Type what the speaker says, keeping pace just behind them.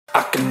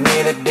can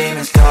hear the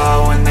demons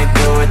call when they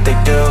do what they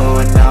do.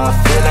 And now I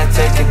feel like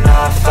taking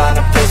off, find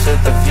a place with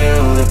a view.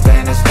 The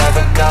pain is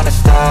never gonna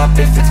stop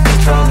if it's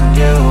controlling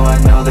you. I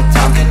know that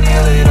time can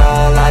heal it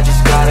all, I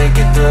just gotta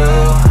get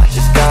through. I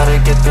just gotta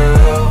get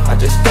through, I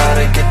just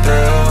gotta get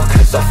through.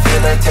 Cause I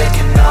feel like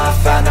taking off,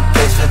 find a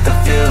place with a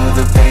view.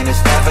 The pain is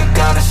never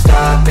gonna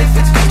stop if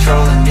it's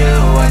controlling you.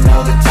 I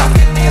know that time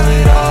can heal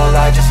it all,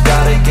 I just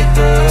gotta get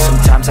through.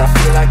 Sometimes I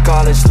feel like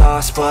all is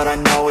lost, but I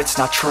know it's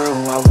not true.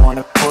 I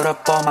wanna put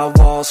up all my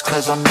walls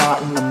cause I'm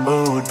not in the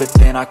mood, but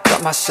then I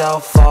cut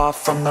myself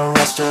off from the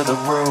rest of the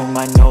room.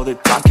 I know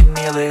that time can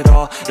heal it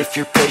all if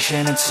you're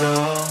patient, and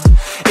soon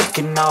it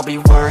can all be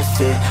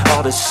worth it,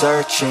 all the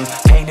searching.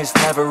 Pain is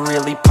never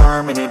really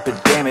permanent,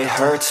 but damn it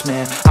hurts,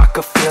 man. I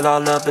could feel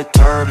all of the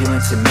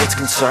turbulence and it's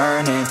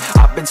concerning.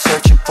 I've been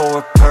searching for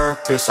a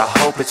purpose, I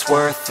hope it's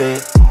worth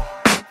it.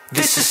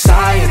 This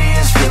society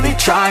is really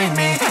trying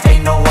me.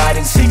 Ain't no hide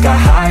and seek, I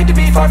hide to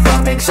be far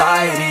from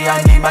anxiety.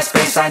 I need my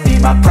space, I need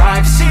my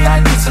privacy. I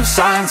need some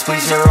silence,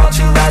 please, you're all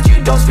too loud.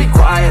 You don't speak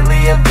quietly,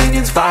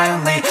 opinions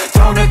violently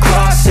thrown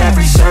across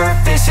every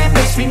surface. It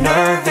makes me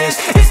nervous,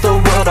 is the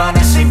world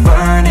honestly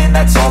burning?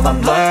 That's all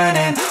I'm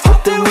learning.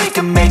 Hope that we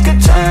can make a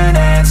turn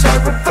and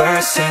start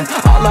reversing.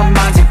 All our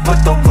minds, we put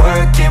the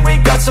work in,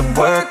 we got some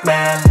work,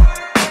 man.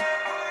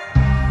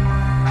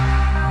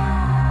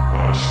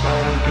 I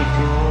started to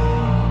go.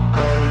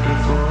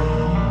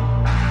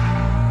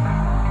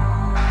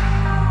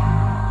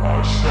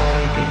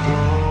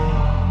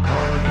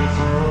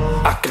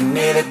 I can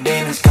hear the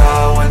demons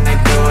call when they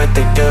do what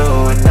they do.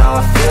 And now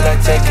I feel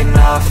like taking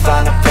off,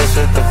 find a place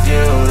with a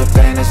view. The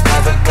pain is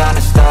never gonna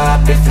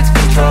stop if it's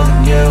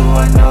controlling you.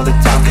 I know that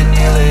time can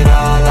heal it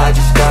all, I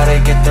just gotta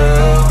get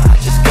through. I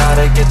just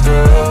gotta get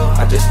through,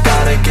 I just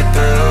gotta get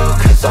through.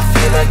 Cause I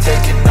feel like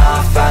taking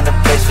off, find a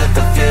place with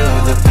a view.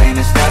 The pain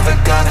is never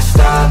gonna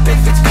stop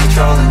if it's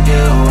controlling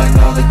you. I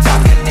know that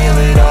time can heal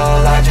it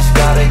all, I just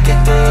gotta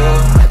get through.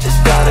 I just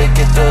gotta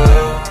get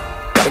through.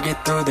 Gotta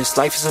get through this,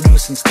 life is a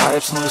nuisance, tie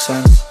up some loose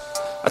ends.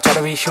 I try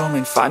to be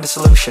human, find a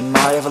solution,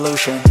 my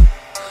evolution.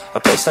 A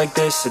place like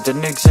this, it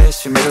didn't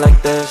exist, we made it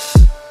like this.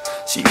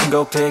 So you can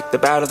go pick the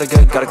bad or the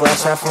good, got a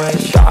glass half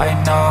wish. I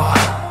know,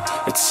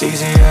 it's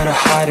easier to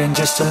hide than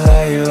just to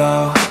lay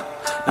low.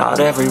 Not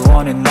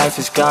everyone in life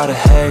has got a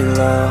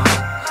halo.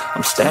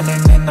 I'm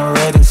standing in the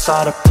red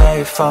inside a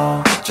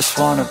payphone, just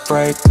wanna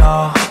break,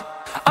 no.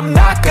 I'm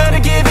not gonna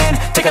give in,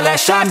 take a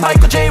last shot,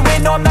 Michael J.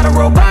 Win. No, I'm not a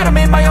robot, I'm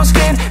in my own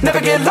skin. Never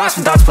get lost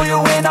when thoughts pull you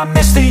in. I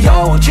miss the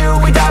old you,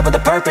 we died with a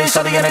purpose.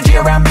 All the energy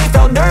around me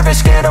felt nervous,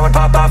 scared I would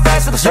pop off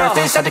fast to the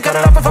surface. Had to cut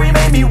it off before you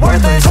made me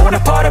worthless. Torn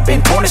apart, I've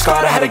been torn and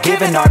scarred. I had a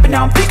given art, but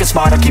now I'm thinking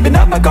smart. I'm keeping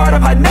up my guard,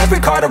 I'm hiding every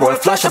card. A royal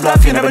flush of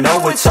love, you never know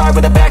what's hard.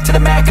 With a back to the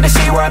mat, gonna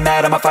see where I'm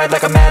at. I'ma fight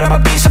like I'm mad, I'ma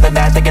be something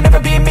that they can never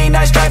be me.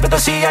 Nice try, but they'll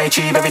see I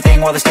achieve everything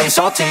while they stay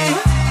salty.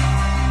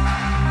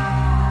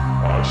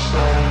 I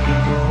started to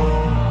go.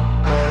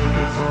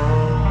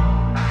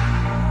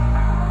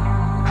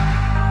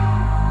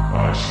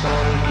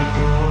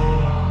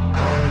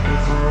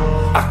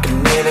 I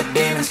can hear the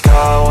demons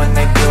call when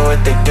they do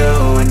what they do.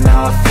 And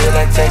now I feel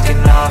like taking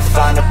off,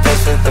 find a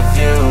place with a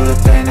view. The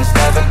pain is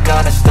never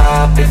gonna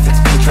stop if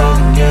it's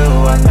controlling you.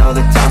 I know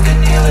that time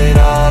can heal it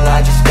all,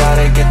 I just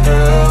gotta get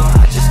through.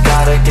 I just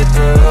gotta get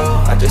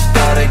through, I just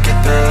gotta get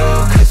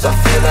through. Cause I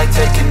feel like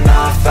taking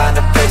off, find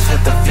a place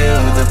with a view.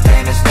 The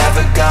pain is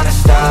never gonna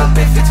stop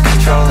if it's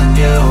controlling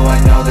you.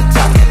 I know that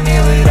time can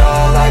heal it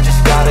all, I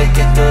just gotta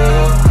get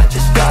through. I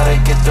just gotta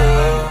get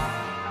through.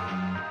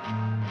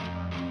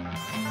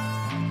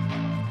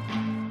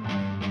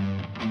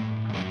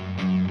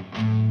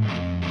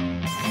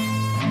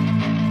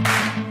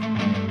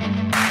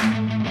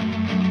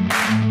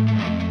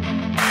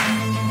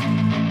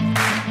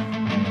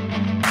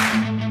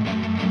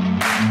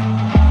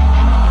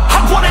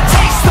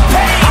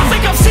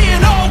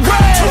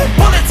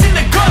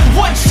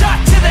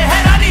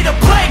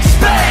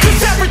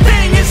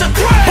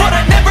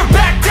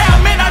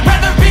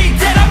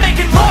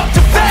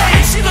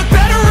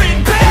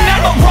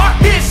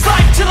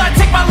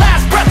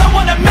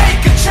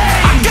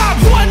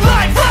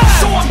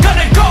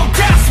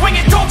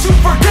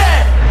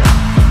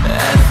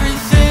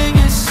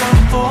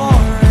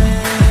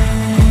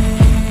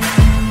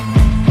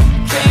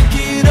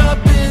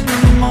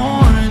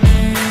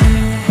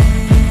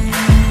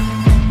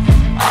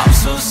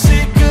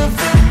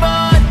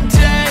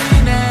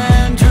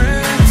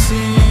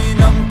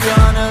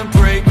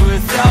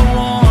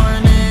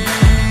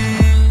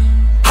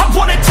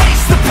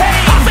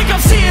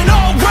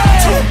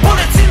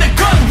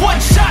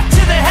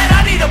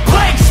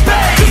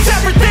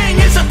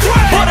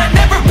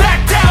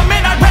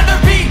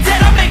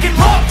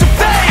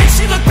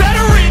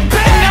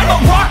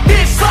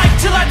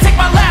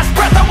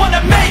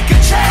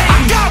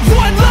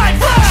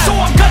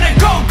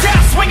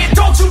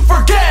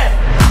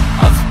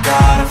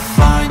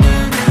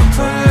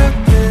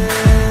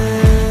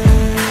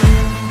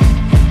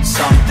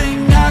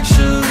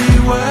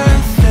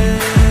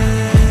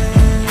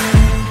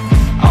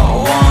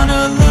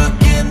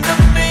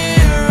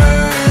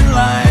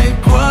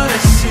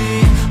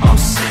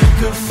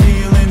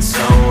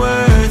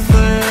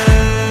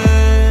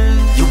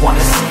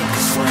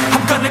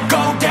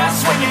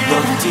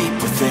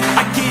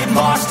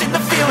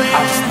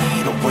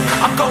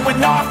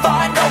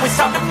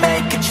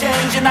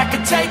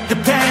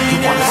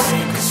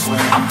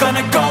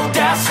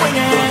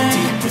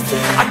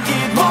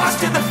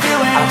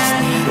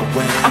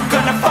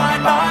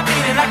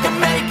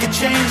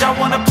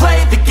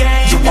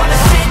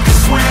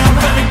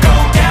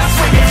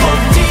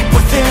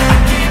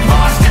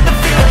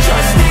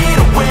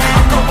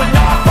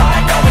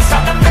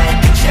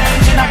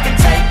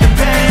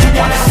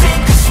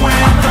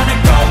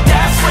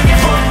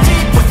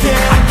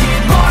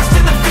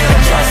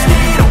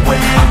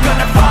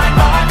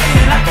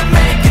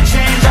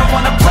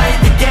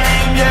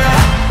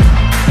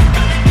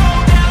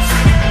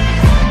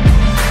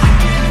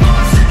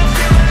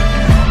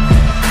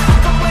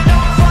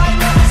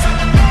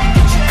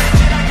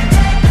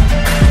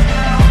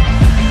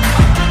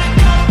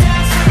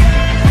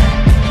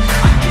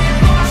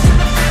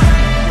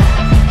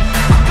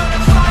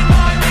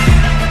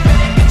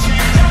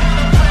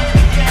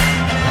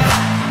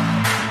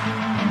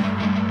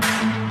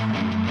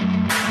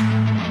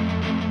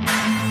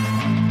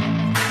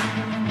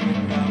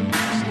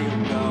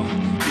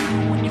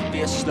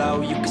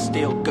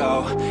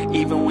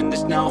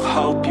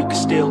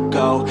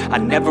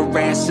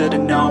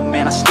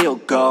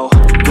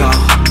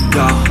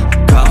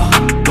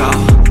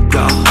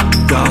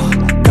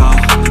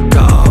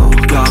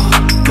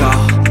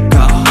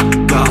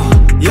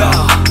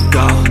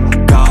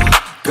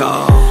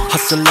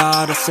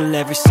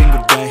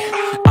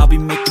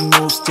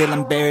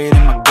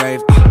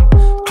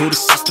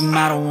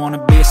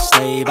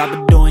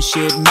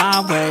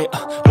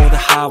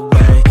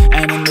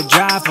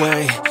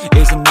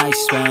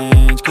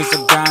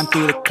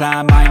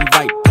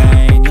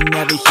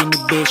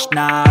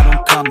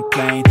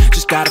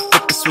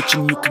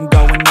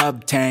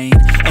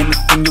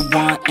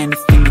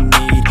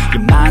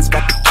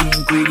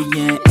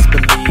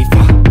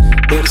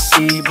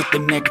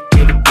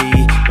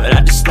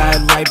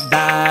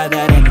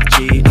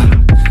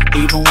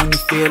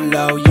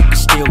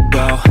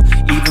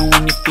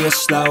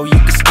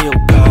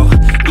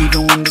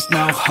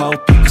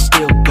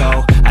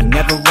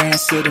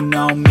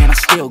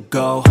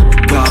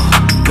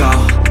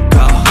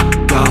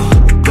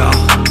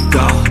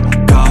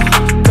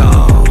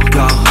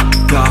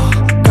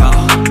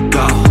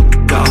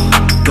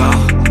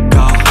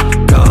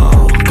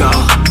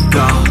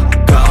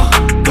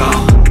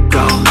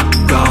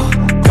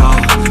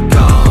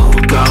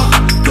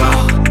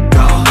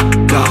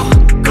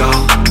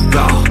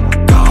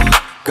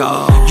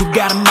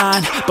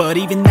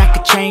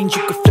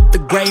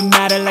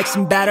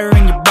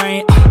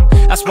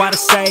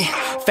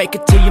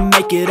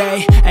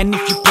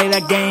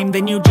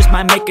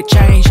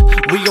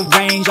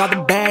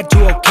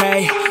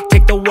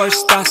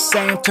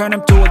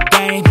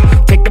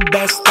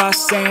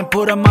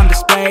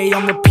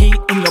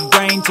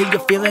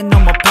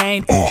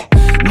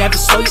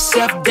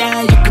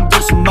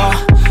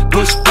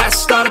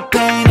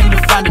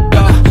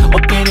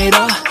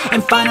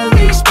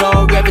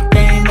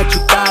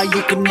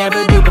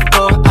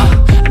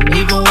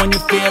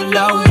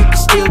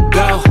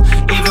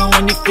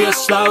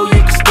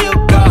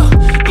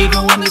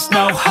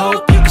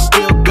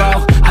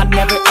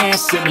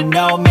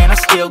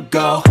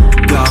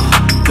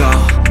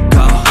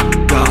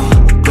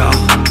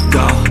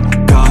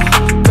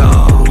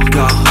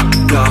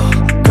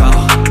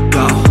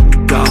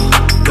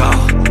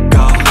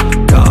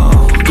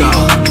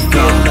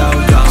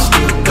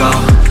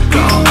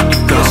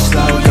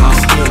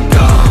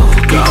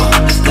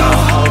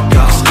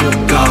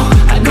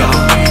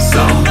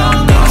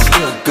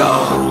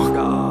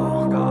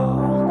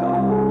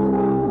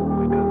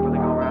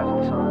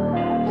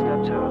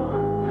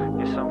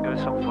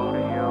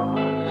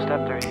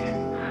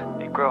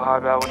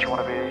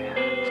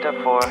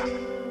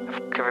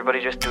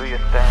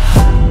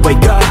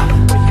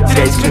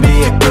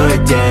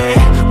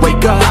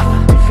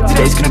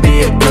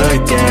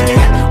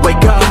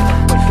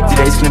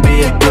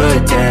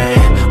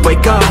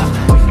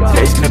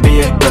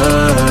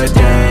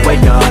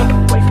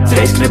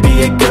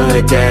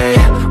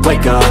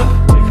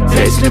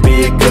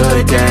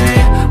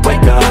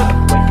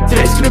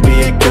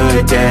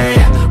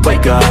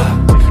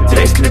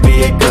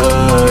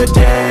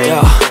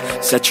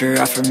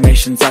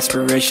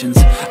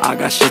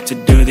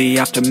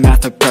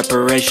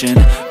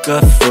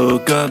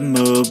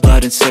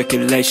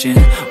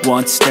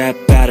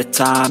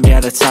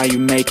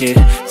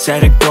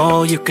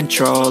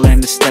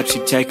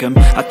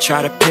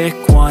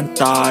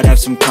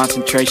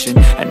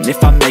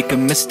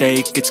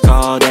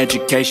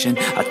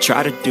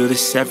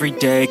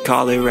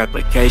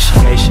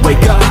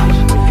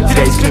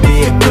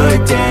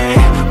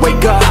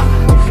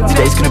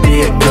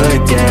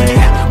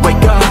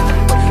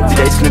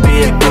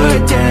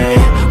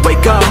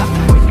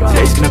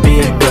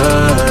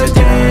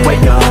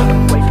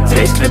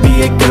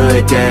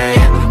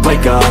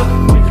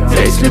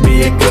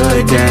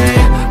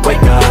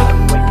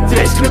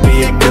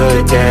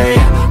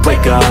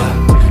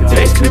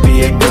 today's gonna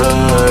be a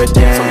good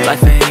day. So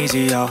life ain't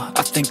easy, yo,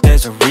 I think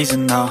there's a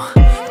reason though.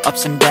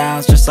 Ups and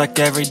downs, just like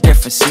every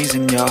different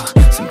season, yo.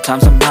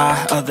 Sometimes I'm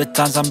high, other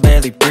times I'm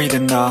barely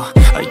breathing, though.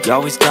 I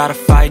always gotta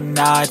fight and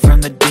hide from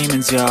the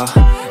demons, yo.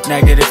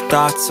 Negative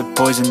thoughts are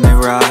poison, they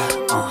rot.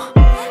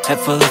 Head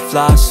full of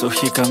flies, so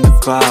here come the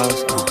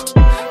clouds.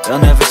 They'll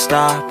never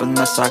stop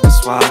unless I can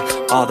swap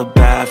all the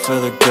bad for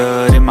the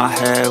good in my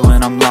head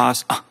when I'm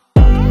lost.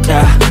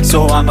 Yeah,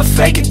 so I'ma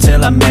fake it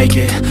till I make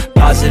it.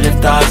 Positive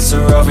thoughts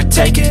are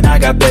overtaken, I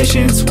got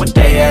patience. One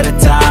day at a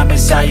time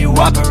is how you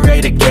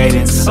operate a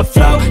cadence.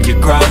 Afloat, you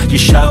grow, you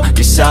show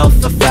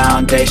yourself a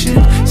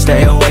foundation.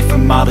 Stay away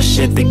from all the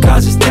shit that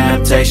causes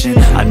temptation.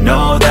 I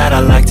know that I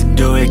like to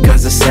do it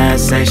cause it's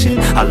sensation.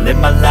 I live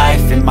my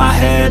life in my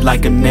head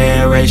like a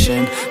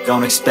narration.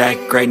 Don't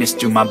expect greatness,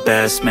 do my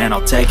best, man,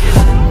 I'll take it.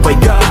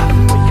 Wake up,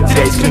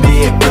 today's gonna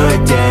be a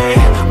good day.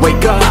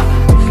 Wake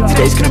up,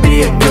 today's gonna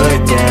be a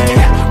good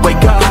day.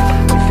 Wake up,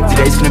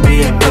 today's gonna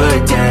be a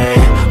good day.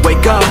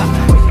 Wake up,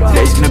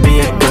 today's gonna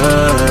be a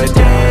good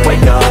day.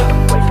 Wake up,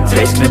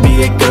 today's gonna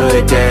be a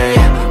good day.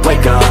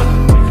 Wake up,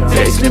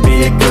 today's gonna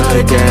be a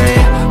good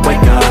day.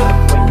 Wake up,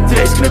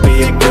 today's gonna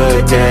be a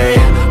good day.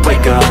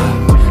 Wake up,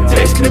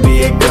 today's gonna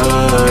be a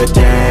good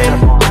day.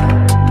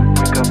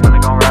 Wake up early,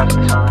 gon' rise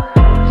with the sun.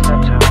 Step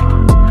 2,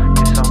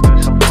 get some good,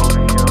 some food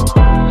in you.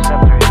 Step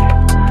 3,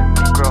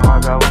 grow hard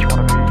about what you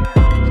wanna be.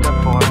 Step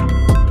 4,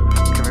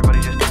 everybody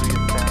just do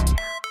your thing.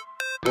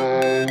 How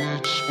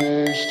it's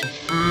supposed to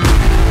feel.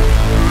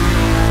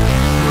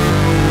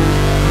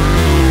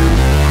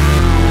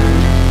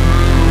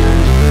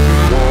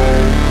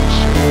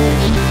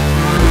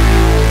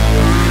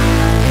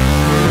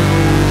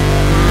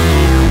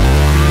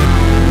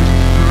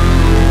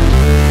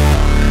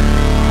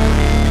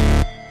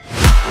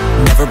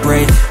 Never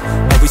break,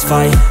 always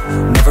fight,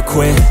 never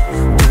quit,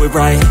 do it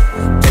right,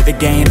 play the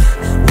game,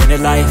 win it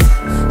life,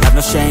 have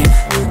no shame,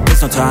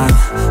 there's no time,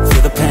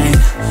 feel the pain,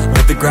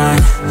 live the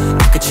grind,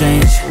 I could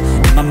change,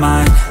 in my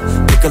mind,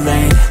 pick a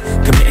lane,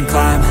 commit and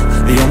climb,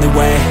 the only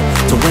way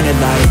to win it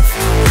life.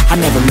 I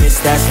never miss,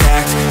 that's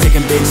fact,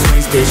 taking big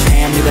swings, bitch,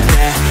 hand me the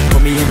bat,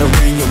 put me in the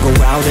ring, you'll go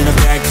out in a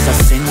bag, cause I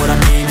sing what I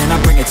mean and I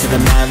bring it to the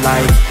mad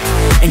light.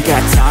 Ain't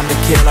got time to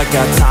kill, I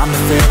got time to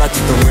feel, I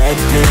took the red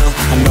pill,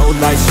 I know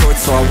life's short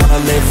so I wanna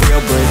live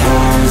real, but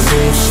how's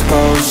it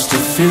supposed to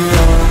feel?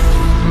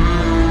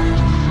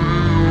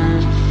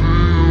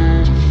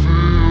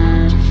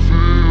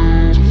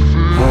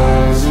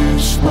 How's it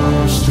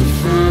supposed to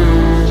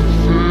feel?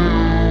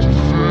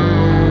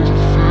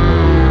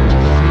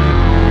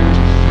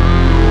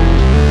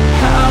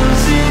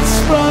 How's it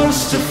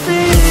supposed to feel?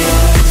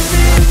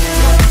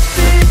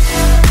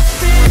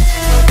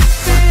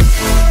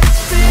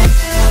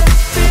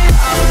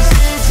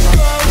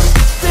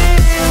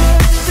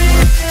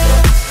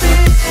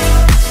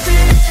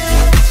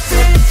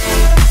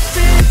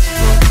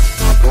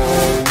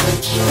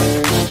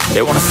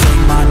 They wanna say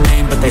my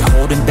name, but they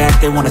holding back.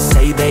 They wanna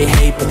say they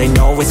hate, but they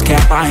know it's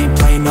cap. I ain't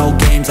play no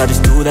games, I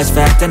just do that's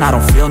fact. And I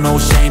don't feel no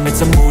shame,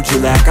 it's a mood you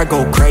lack. I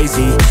go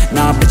crazy,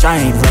 nah bitch I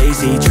ain't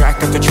lazy.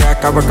 Track after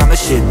track, I work on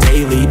this shit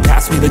daily.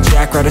 Pass me the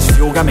jack, right as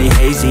fuel, got me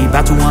hazy.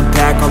 About to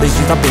unpack all these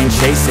things I've been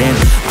chasing.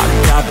 I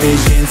got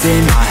visions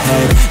in my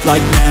head,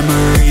 like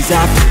memories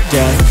after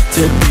death.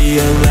 To be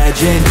a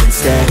legend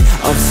instead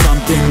of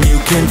something you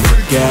can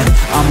forget.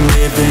 I'm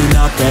living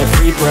up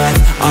every breath,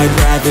 I'd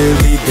rather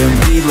lead than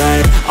be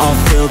led. I'll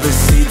fill the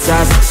seats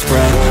as I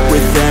spread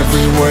with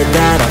every word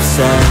that I've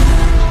said.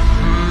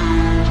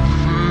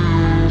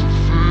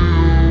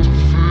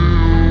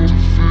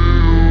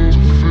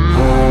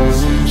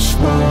 How's it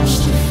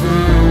supposed to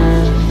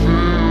feel?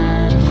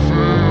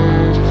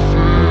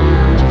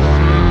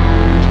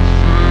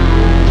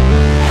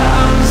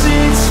 How's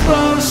it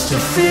supposed to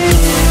feel?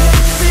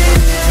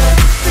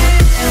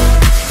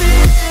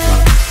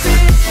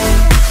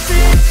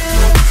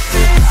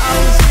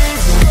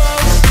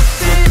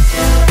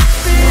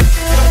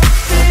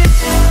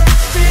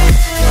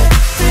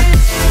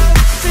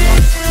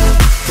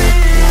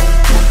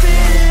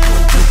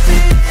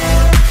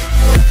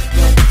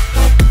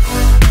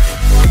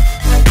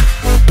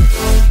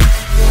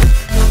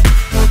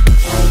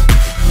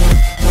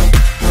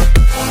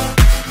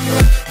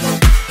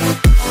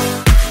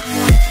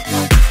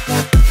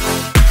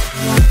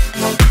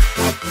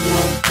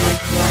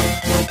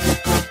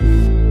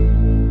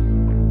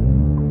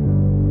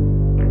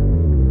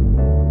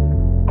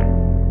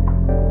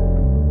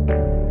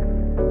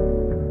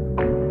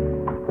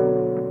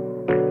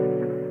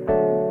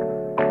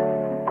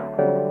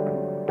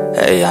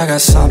 Hey, I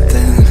got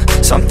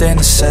something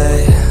to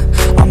say.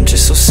 I'm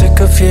just so sick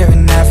of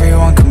hearing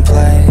everyone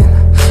complain.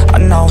 I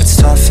know it's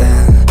tough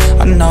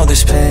and I know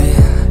there's pain,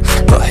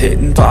 but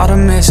hitting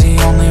bottom is the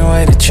only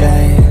way to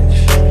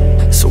change.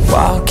 So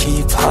I'll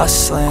keep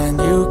hustling,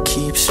 you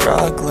keep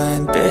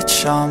struggling.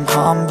 Bitch, I'm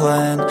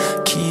humbling,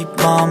 keep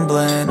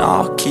mumbling.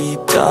 I'll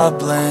keep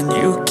doubling,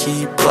 you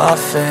keep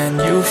bluffing.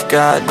 You've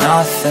got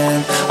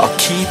nothing, I'll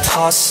keep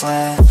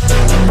hustling.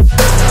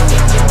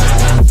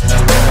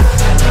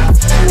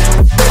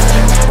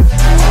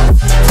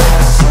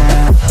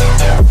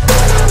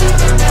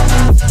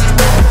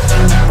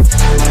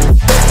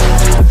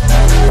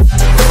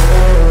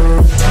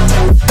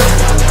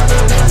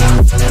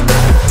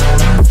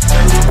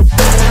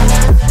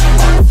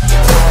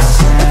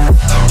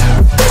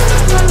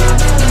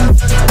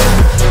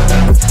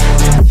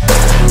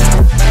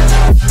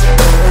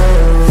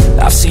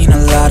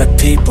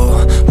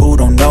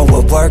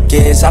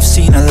 is. I've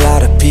seen a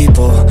lot of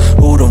people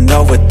who don't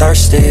know what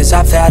thirst is.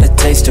 I've had a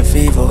taste of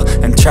evil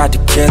and tried to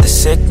cure the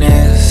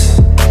sickness,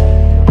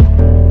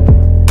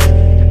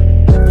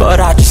 but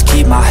I just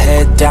keep my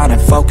head down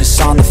and focus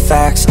on the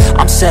facts.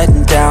 I'm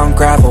setting down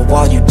gravel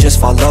while you just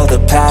follow the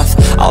path.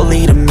 I'll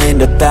lead them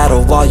into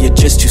battle while you're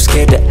just too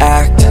scared to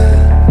act.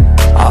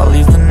 I'll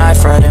leave the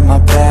knife right in my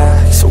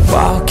back. So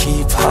I'll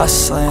keep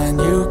hustling,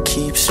 you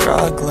keep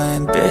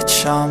struggling.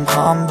 Bitch, I'm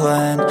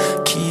humbling,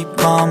 keep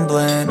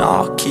mumbling.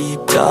 I'll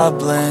keep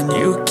doubling,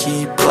 you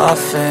keep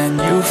bluffing.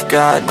 You've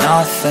got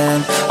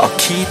nothing, I'll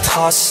keep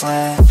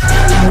hustling.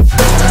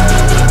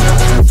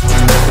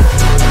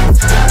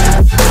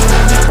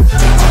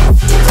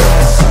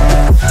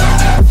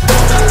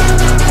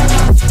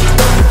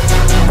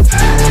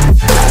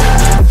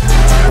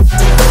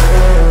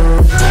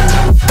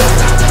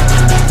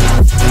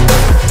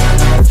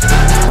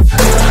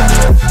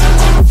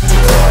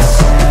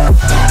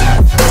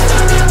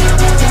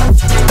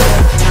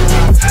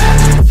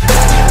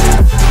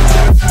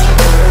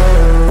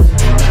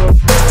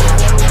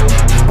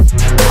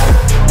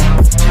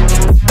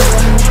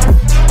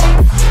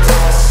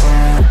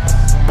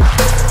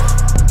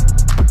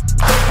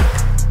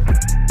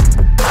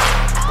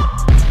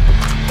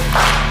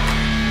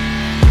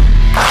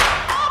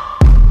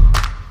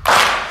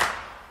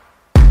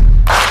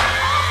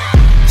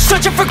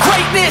 Searching for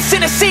greatness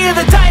in a sea of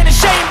the dying and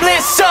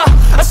shameless,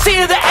 a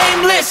sea of the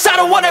aimless. I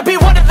don't wanna be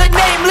one of the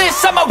nameless.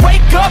 I'ma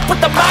wake up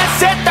with the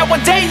mindset that one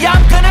day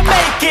I'm gonna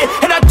make it,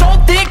 and I don't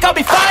think I'll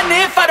be fine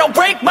if I don't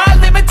break my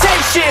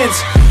limitations.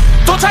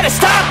 Don't try to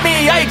stop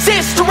me, I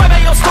exist to write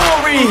my own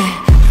story.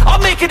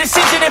 I'll make a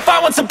decision if I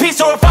want some peace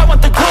or if I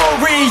want the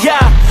glory. Yeah,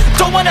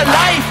 don't want a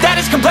life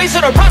that is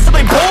complacent or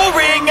possibly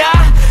boring.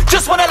 I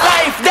just want a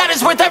life that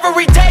is worth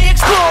every day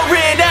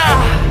exploring.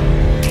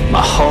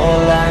 My whole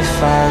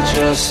life I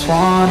just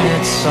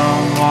wanted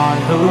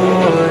someone who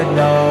would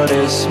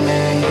notice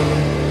me.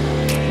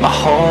 My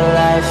whole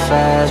life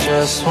I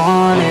just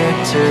wanted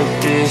to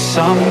be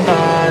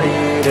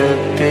somebody to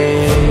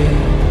be.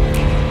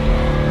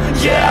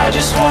 Yeah, I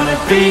just wanna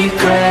be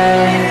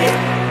great.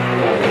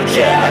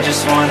 Yeah, I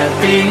just wanna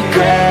be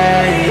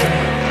great.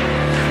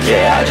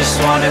 Yeah, I just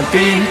wanna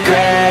be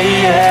great.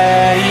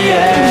 Yeah,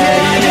 yeah,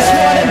 yeah, I just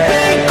wanna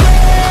be great.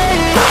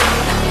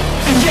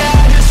 Yeah,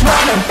 I just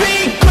wanna be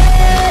great.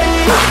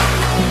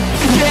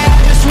 Yeah,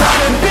 I just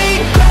wanna be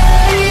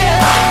great.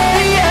 Yeah,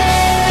 yeah,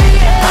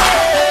 yeah,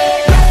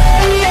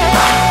 yeah,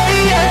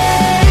 yeah.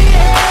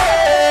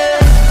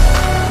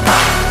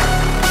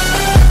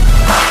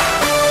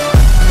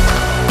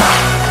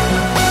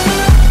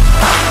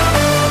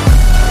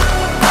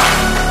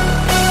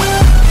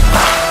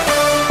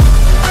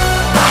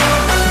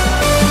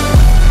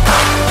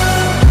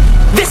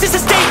 This is a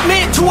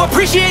statement to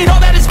appreciate all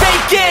that is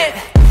vacant.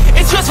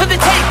 It's just for the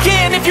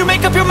taking. If you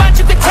make up your mind,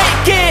 you can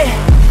take it.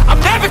 I'm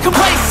never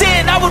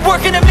complacent, I would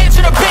work in a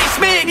mansion or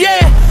basement,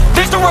 yeah.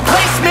 There's no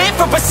replacement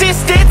for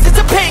persistence, it's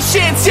a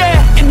patience, yeah.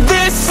 In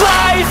this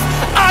life,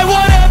 I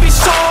wanna be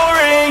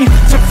soaring,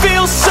 to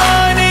feel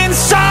sun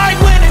inside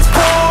when it's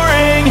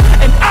pouring.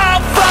 And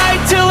I'll fight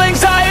till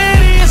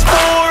anxiety is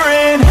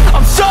foreign.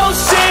 I'm so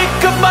sick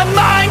of my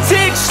mind's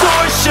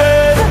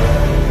extortion.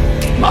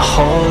 My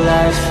whole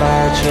life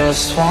I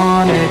just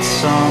wanted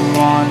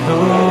someone who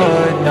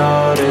would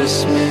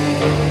notice me.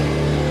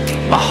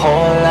 My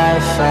whole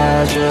life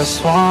I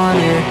just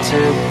wanted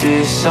to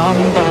be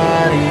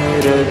somebody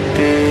to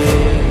be.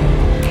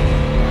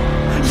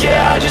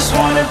 Yeah, I just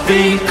wanna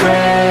be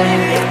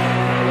great.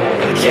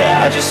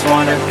 Yeah, I just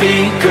wanna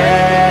be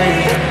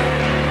great.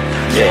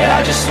 Yeah,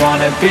 I just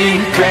wanna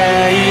be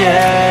great.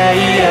 Yeah,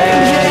 yeah,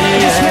 yeah, I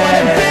just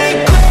wanna be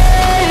great.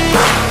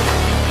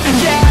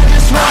 Yeah, I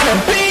just wanna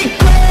be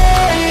great.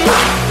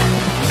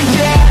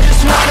 Yeah, I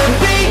just wanna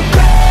be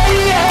great.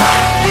 Yeah,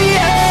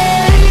 yeah.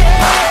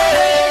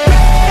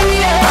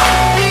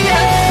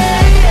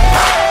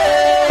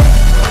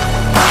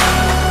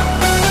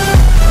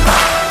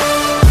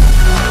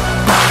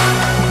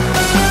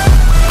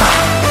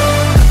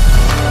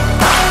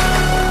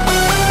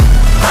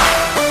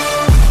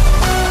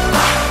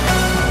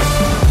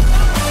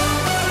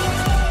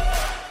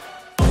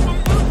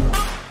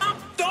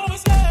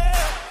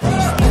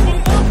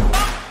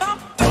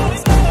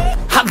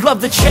 Love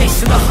the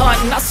chase and the hunt,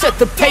 and I set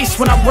the pace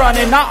when I'm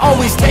running. I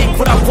always take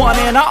what I want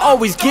and I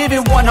always give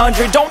it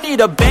 100. Don't need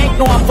a bank,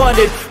 no I'm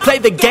funded. Play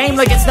the game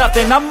like it's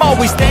nothing. I'm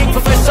always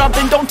thankful for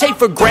something. Don't take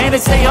for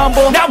granted, stay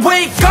humble. Now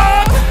wake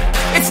up,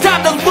 it's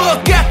time to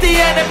look at the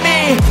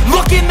enemy.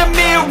 Look in the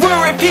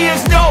mirror if he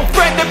is no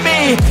friend to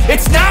me.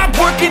 It's not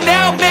working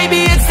out,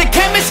 maybe it's the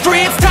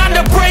chemistry. It's time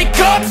to break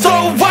up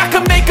so I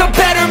can make a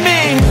better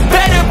me.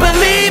 Better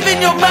believe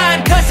in your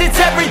mind, cause it's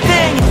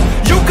everything.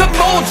 You can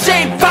mold,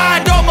 shape,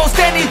 find almost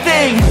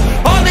anything.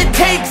 All it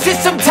takes is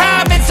some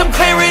time and some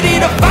clarity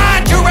to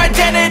find your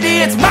identity.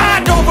 It's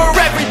mind over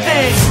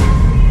everything.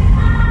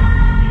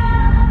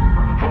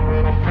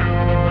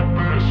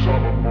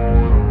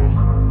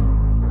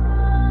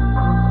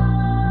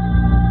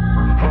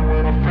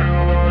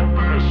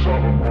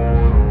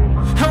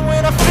 And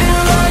when I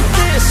feel like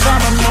this,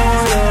 I'm immortal.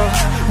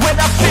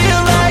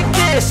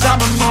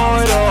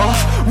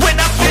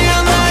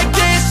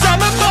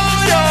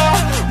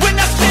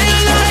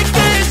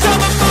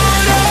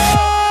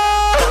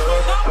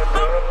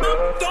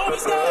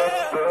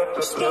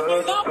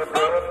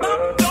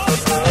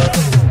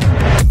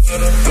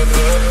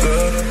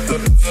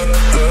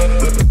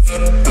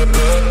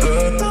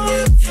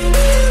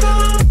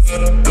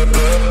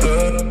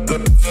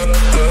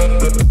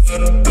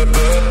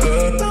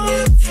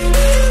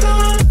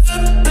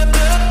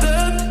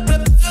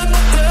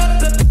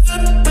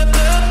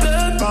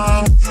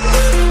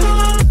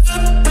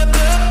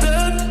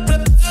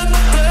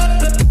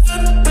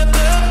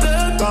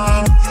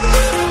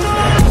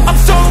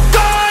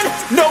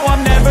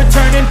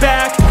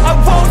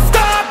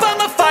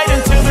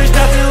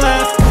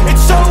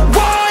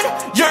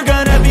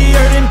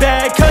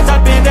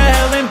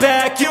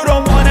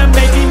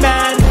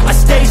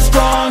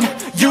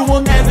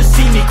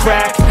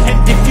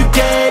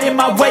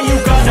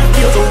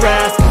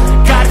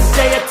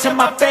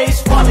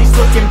 face while he's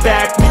looking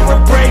back.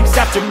 Mirror breaks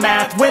after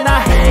math. When I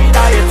hate,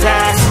 I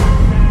attack.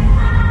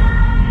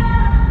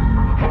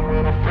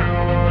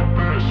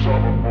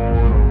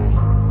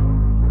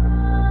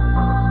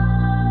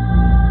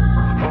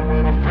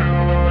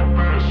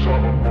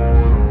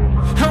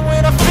 And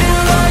when I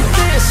feel like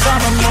this,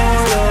 I'm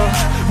immortal.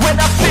 When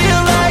I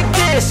feel like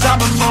this,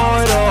 I'm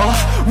immortal.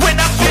 When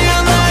I feel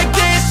like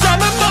this,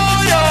 I'm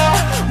immortal.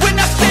 When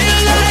I feel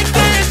like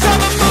this,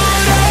 I'm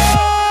immortal.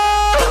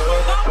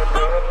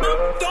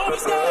 Don't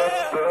stop.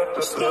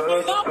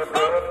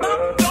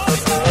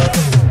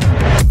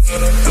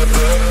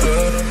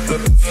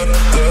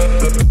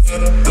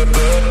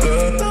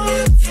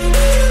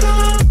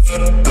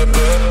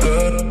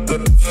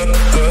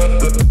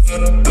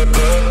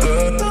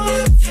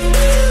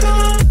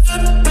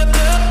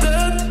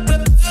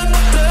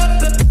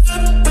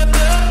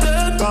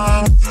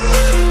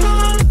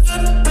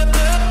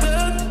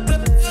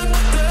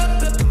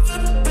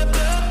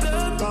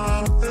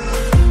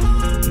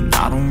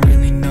 I don't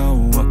really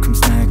know what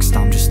comes next.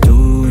 I'm just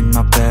doing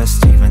my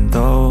best, even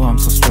though I'm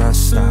so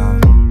stressed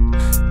out.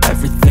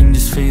 Everything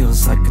just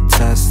feels like a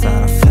test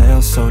that I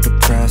fail, so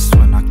depressed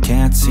when I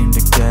can't seem to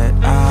get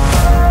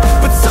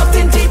out. But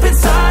something deep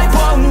inside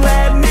won't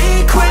let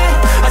me quit.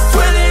 I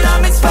swear that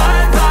I'm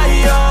inspired by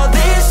all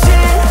this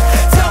shit.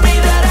 Tell me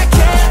that I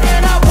can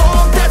and I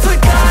won't. That's what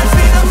guides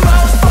me the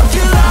most. Fuck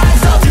your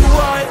lies, I'll do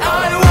what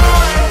I want.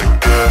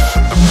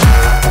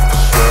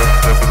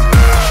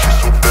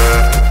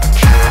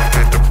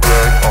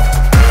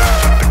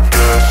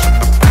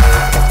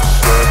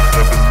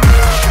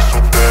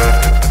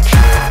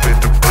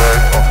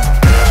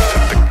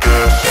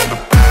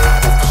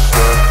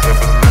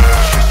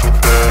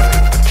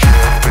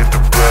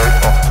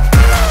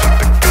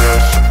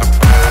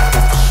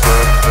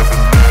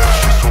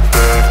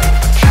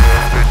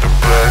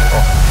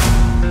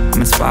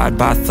 I'm inspired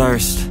by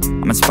thirst,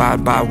 I'm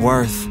inspired by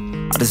worth.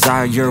 I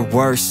desire your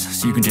worst,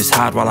 so you can just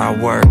hide while I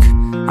work.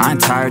 I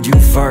ain't tired, you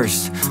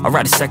first. I'll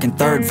write a second,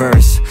 third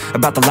verse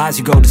about the lies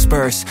you go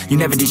disperse. You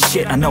never did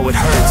shit, I know it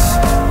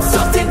hurts.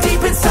 Something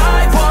deep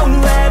inside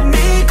won't let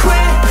me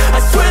quit. I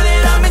swear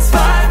that I'm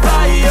inspired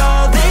by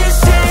all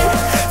this shit.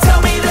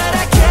 Tell me that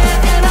I can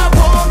and I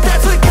won't.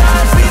 That's what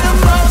guides me the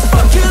most.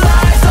 Fuck your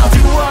lies, I'll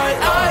do what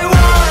I want.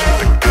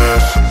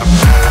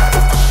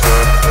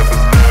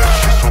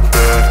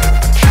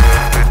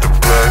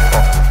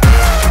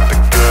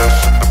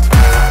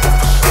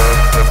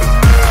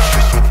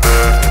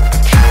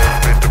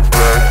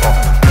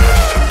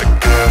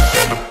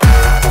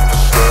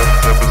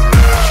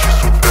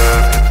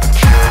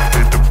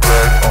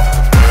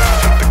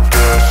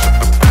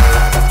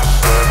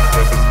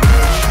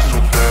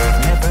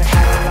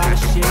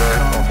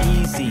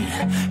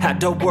 Had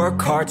to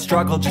work hard,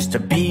 struggle just to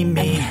be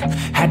me.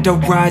 Had to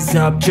rise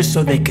up just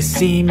so they could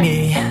see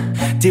me.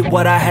 Did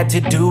what I had to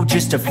do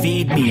just to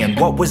feed me. And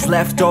what was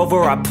left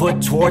over I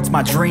put towards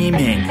my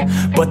dreaming.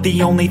 But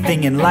the only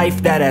thing in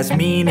life that has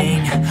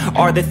meaning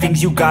are the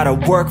things you gotta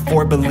work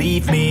for,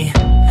 believe me.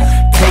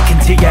 Take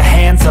into your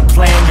hands a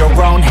plan.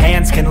 Your own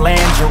hands can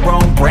land your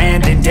own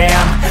brand. And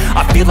damn,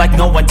 I feel like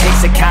no one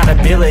takes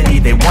accountability.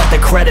 They want the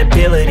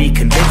credibility,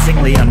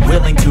 convincingly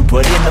unwilling to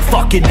put in the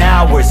fucking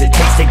hours it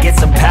takes to get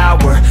some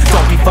power.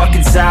 Don't be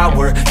fucking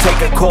sour,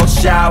 take a cold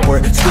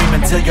shower. Scream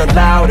until you're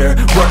louder,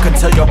 work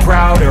until you're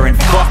prouder. And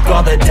fuck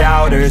all the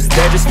doubters,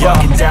 they're just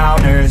fucking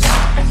downers.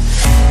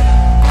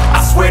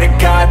 I swear to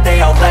God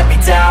they all let me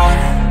down.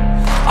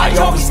 I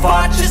always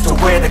fought just to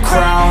wear the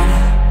crown.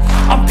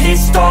 I'm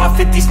pissed off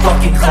at these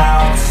fucking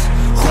clowns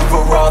who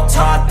were all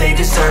taught they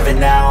deserve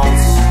an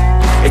ounce.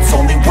 It's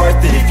only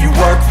worth it if you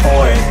work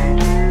for it.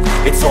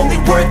 It's only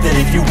worth it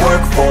if you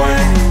work for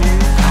it.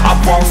 I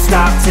won't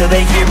stop till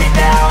they hear me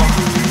now.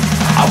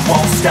 I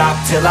won't stop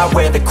till I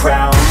wear the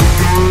crown.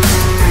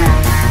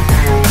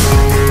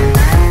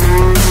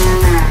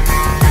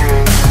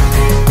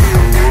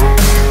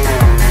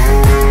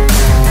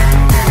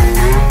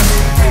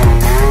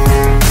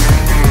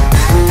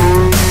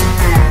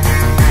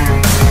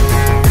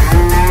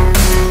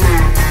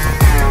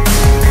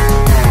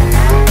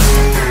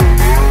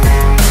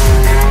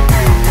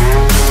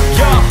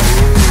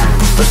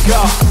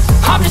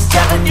 I'm just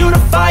telling you to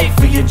fight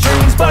for your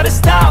dreams, but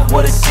it's not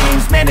what it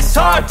seems. Man, it's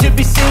hard to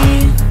be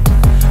seen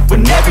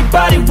when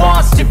everybody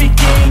wants to be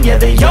king. Yeah,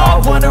 they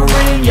all wanna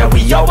ring, yeah,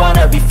 we all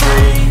wanna be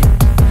free.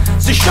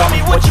 So show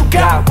me what you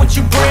got, what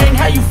you bring.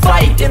 How you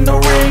fight in the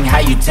ring, how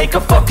you take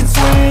a fucking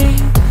swing.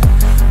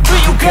 Do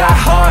you got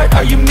heart,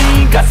 are you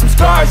mean? Got some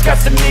scars, got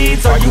some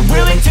needs, are you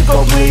willing to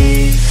go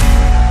bleed?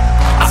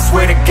 I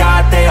swear to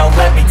God they all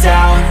let me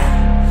down.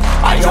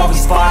 I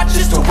always fought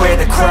just to wear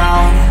the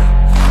crown.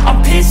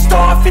 I'm pissed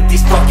off at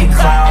these fucking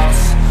clowns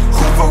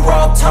who were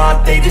all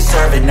taught they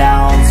deserve an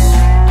ounce.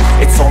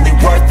 It's only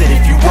worth it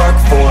if you work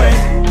for it.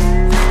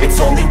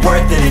 It's only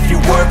worth it if you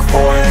work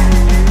for it.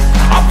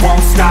 I won't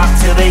stop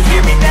till they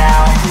hear me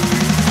now.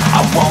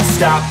 I won't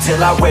stop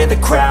till I wear the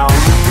crown.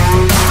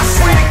 I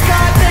swear to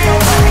God they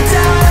all let me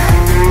down.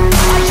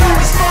 I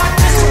always fought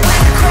just to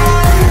wear the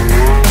crown.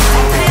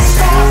 I'm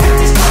pissed off at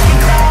these fucking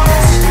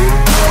clowns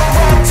who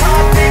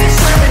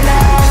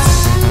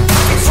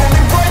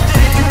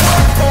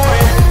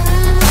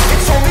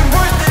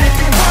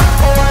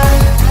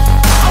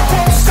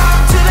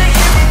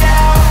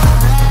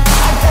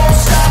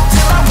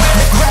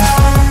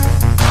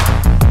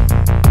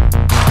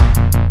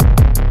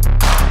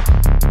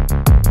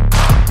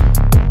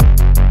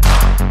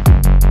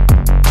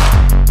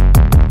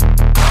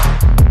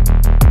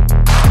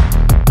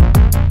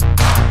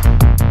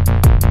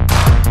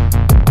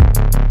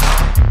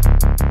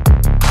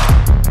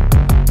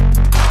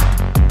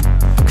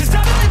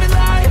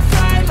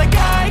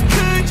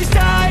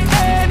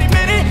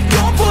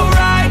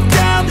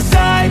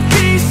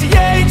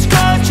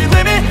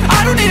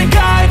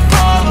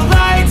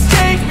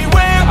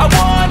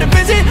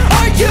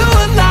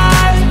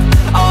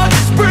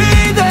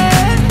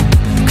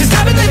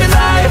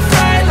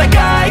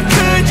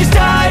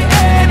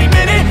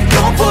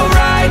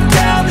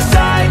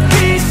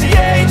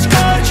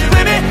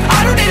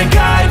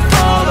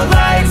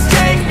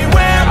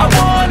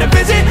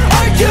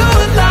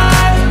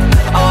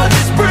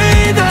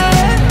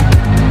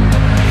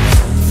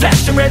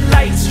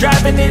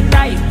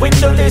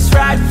windowless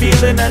ride,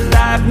 feeling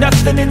alive.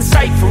 Nothing in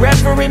sight,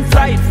 forever in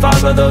flight.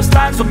 Follow those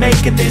lines, we'll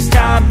make it this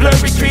time.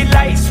 Blurry street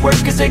lights,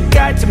 work as a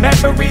guide to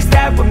memories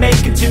that we're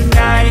making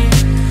tonight.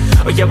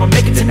 Oh yeah, we'll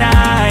make it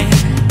tonight.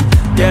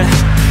 Yeah,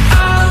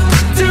 I'll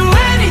do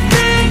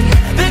anything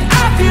that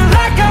I feel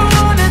like I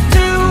wanna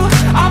do.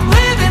 I'm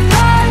living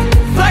life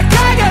like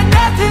I got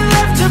nothing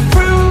left to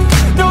prove.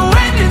 No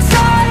end in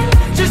sight,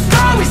 just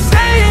always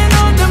staying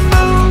on the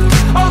move.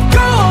 I'll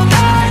go all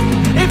night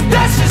if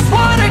that's just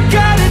what I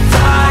gotta do.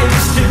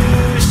 Life's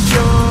too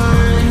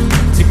short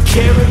to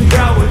care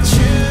about what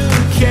you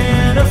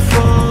can't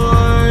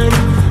afford.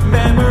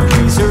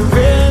 Memories are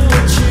in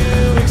what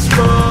you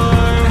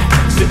explore,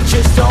 so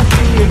just don't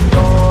be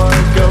ignored.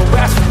 Go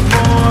ask for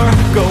more,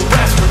 go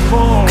ask for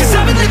more. 'Cause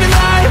I've been living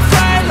life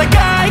right like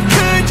I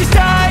could just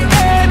die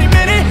any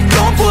minute.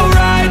 Going for a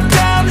ride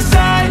down the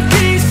side,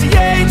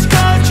 PCH,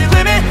 country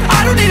limit.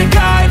 I don't need a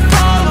guide,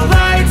 follow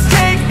lights,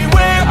 take me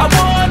where I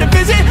wanna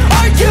visit.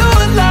 Are you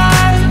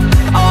alive?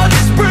 I'll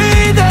just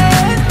breathe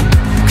in.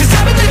 'Cause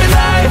I've been living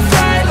life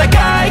right like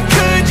I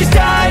could just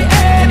die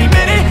any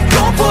minute.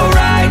 Going for a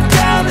ride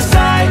down the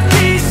side,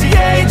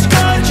 PCH,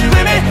 country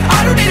limit. I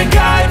don't need a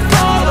guide,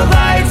 follow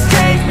lights,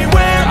 take me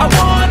where I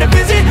wanna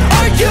visit.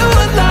 Are you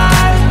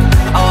alive?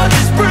 I'll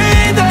just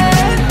breathe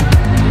in.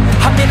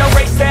 I'm in a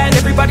race that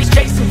everybody's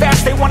chasing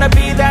fast. They wanna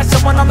be that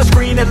someone on the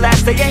screen at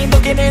last. They ain't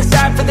looking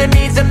inside for their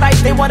needs in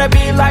life. They wanna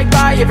be liked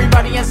by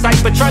everybody in sight.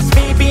 But trust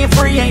me, being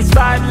free ain't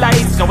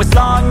spotlights. No, it's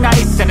long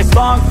nights and it's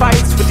long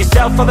fights with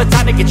yourself all the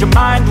time to get your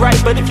mind right.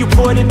 But if you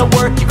put in the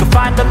work, you can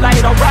find the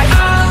light, alright.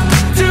 I'll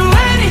do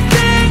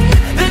anything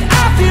that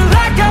I feel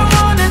like I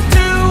wanna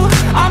do.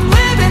 I'm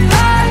living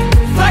life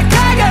like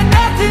I got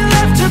nothing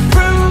left to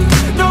prove.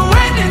 No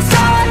end in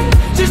sight,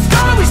 just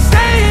always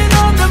staying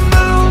on the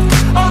move.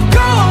 I'll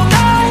go all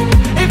night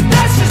if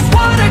that's just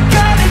what I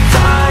gotta do.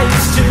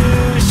 Life's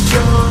too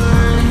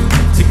short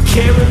to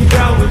care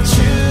about what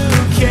you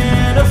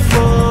can't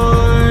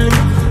afford.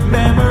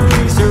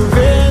 Memories are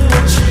in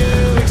what you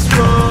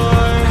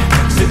explore,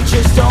 so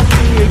just don't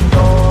be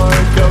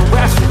ignored. Go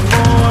ask for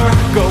more,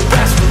 go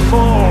ask for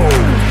more.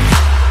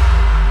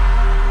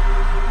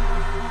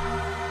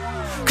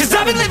 'Cause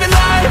I've been living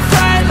life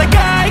right like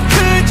I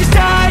could just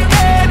die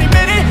any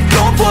minute.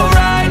 Going for a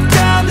ride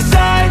down the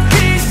side,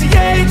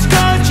 PCH,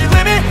 country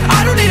limit. I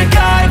don't need a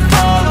guide,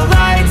 follow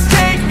lights,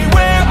 take me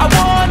where I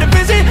wanna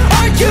visit.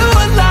 Are you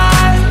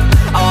alive?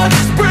 I'll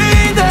just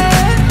breathe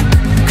in.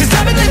 'Cause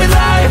I've been living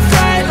life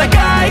right like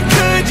I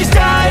could just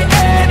die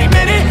any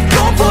minute.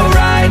 Going for a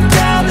ride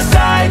down the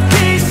side,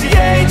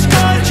 PCH,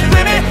 country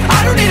limit. I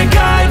don't need a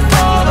guide,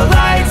 follow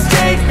lights,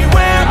 take me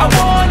where I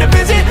wanna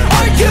visit.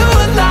 Are you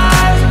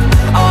alive?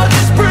 I'll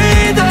just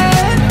breathe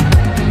in.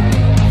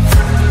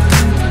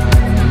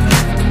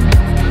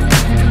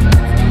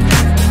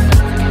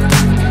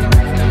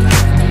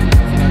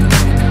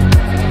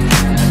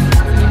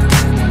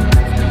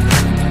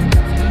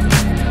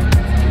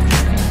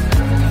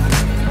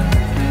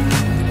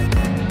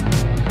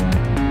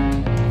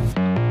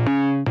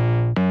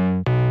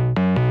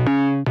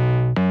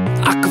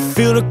 I can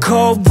feel the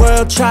cold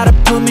world try to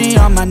put me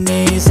on my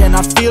knees, and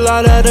I feel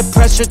all of the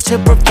pressure to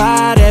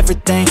provide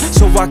everything.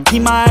 So I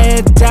keep my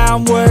head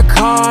down, work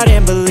hard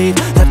and believe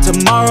that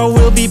tomorrow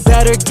will be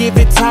better. Give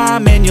it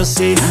time and you'll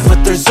see.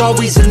 But there's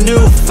always a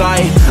new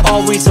fight,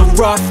 always a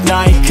rough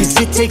night. 'Cause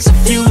it takes a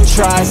few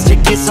tries to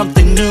get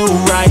something new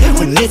right.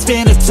 When it's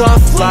been a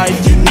tough life,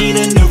 you need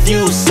a new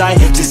view sight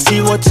to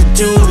see what to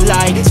do,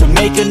 like to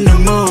make a new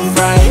move,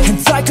 right? And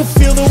I can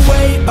feel the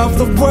weight of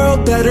the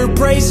world, better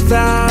brace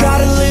fast.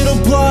 Got a little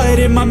blood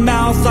in my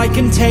mouth, I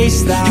can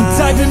taste that.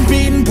 And I've been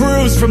beaten,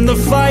 bruised from the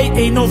fight,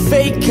 ain't no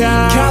fake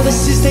out.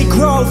 Calluses, they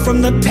grow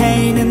from the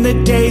pain and the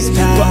days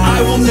pass. But I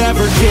will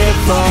never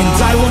give up,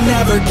 and I will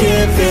never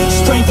give in.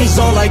 Strength is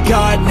all I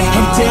got now,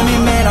 and damn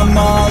it man, I'm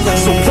all in.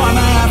 So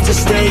I'ma have to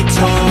stay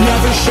tall,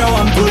 never show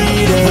I'm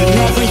bleeding. When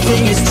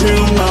everything is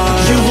too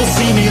much, you will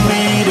see me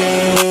leading.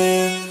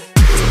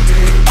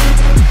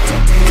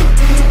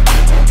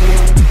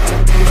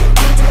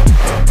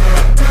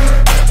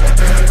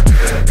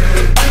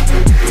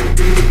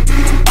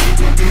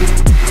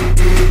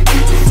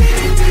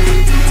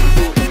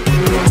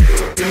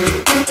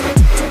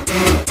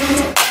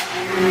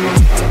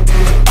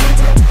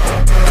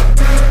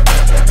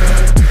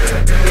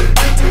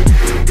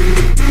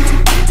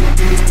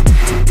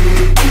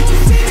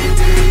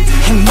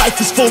 Life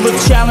is full of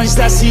challenge,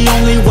 that's the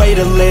only way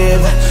to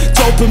live.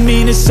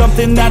 Dopamine is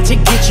something that to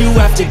get you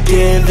have to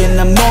give. In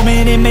the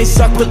moment it may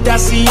suck, but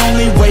that's the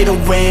only way to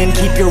win.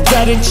 Keep your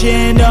head and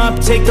chin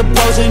up, take the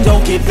blows and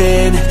don't give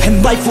in.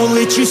 And life will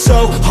hit you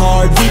so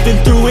hard, we've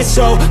been through it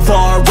so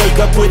far. Wake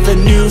up with a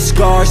new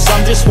scar,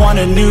 some just want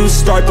a new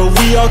start. But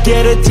we all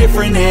get a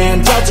different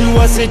hand, dealt to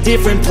us a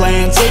different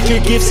plan. Take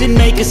your gifts and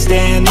make a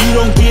stand, you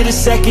don't get a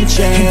second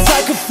chance. And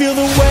I can feel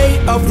the weight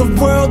of the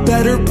world,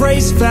 better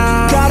brace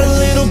fast. Got a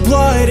little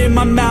blood in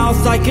my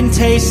mouth, I can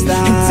taste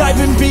that. And I've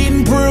been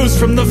beaten, bruised scars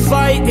from the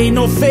fight, ain't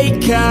no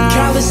fake out.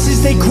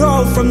 Calluses, they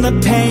grow from the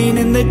pain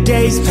in the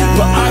days past.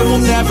 But I will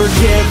never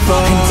give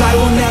up, and I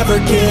will never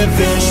give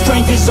in.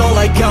 Strength is all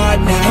I got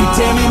now, and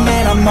damn it,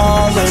 man, I'm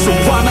all in. So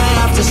I'ma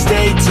have to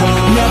stay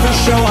tall, never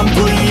show I'm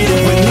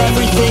bleeding. When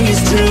everything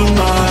is too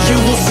much, you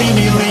will see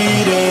me leading.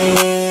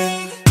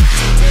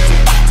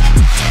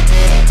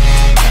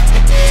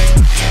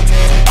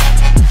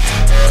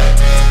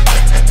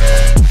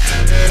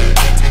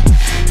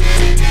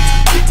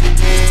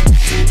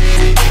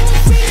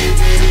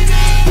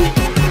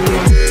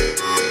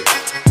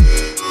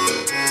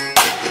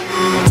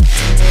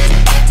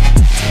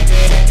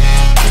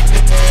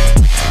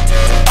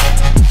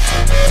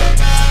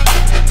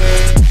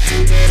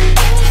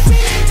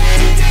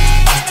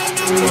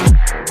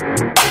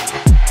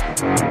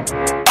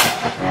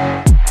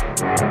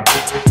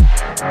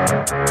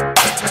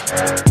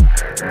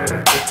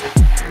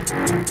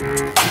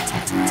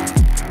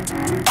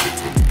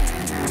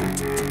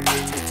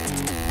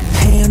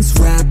 Hands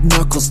wrapped,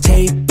 knuckles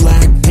taped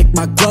black. Pick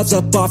my gloves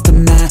up off the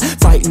mat.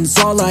 Fighting's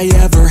all I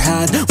ever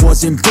had.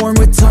 Wasn't born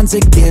with tons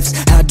of gifts,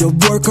 had to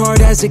work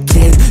hard as a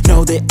kid.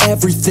 Know that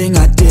everything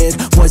I did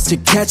was to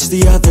catch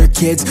the other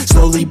kids.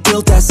 Slowly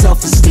built that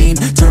self-esteem,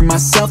 turned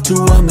myself to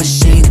a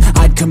machine.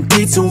 I'd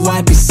compete so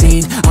I'd be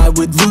seen, I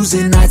would lose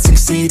and I'd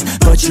succeed.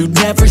 But you'd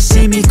never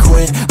see me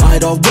quit,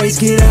 I'd always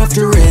get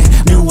after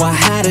it. Knew I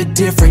had a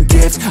different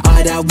gift,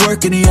 I'd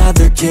outwork any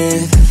other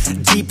kid.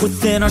 Deep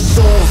within our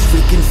souls,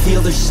 we can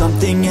feel there's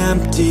something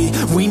empty.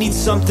 We need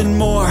something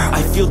more,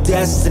 I feel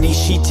destiny,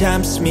 she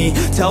tempts me.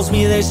 Tells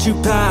me there's two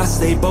paths,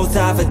 they both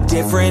have a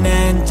different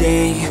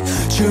ending.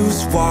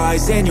 Choose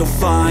wise and you'll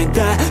find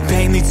that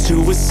pain leads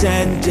to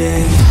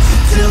ascending.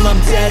 Till I'm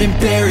dead and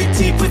buried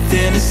deep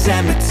within a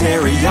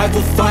cemetery, I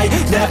will fight,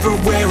 never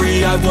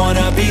weary, I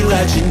wanna be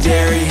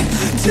legendary.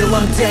 Till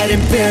I'm dead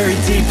and buried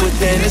deep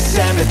within a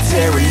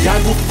cemetery,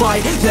 I will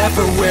fight,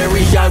 never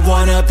weary, I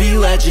wanna be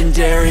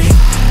legendary.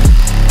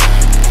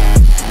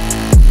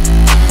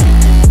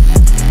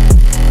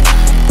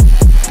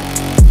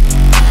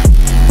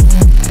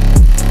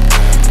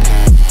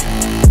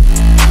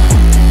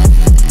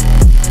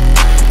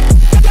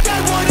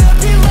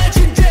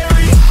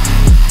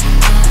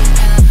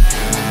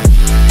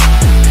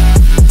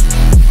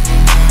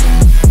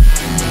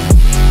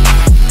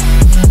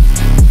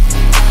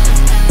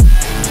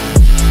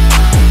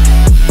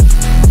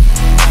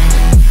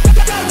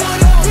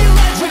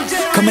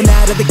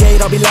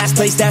 I'll be last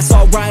place, that's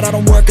alright, I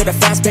don't work at a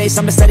fast pace.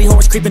 I'm a steady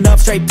horse creeping up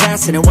straight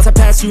past it. And once I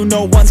pass you,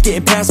 no one's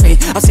getting past me.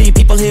 I've seen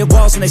people hit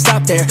walls and they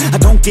stop there. I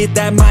don't get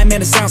that mind,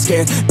 man, it sounds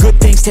scared. Good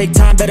things take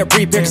time, better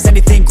prepare, cause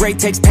anything great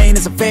takes pain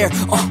as a fair.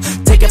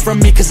 Take it from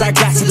me, cause I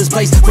got to this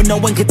place where no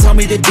one can tell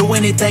me to do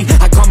anything.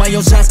 I call my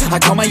own shots, I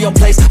call my own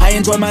place. I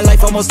enjoy my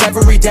life almost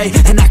every day,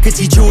 and I could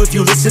teach you if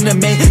you listen to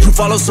me. You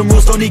follow some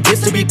rules, don't need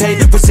gifts to be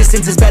paid.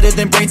 Persistence is better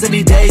than brains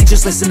any day.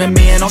 Just listen to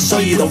me and I'll show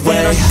you the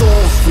way. In our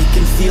souls, we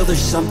can feel there's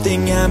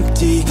something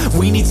empty.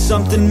 We need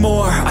something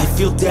more, I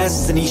feel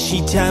destiny,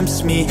 she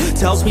tempts me.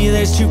 Tells me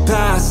there's two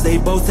paths, they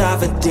both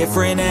have a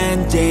different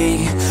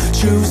ending.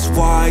 Choose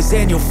wise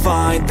and you'll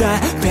find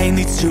that pain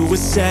leads to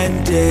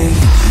ascending.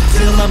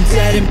 Till I'm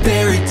dead and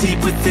buried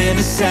deep within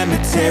a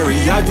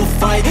cemetery, I will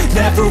fight,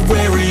 never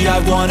weary, I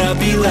wanna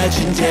be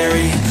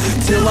legendary.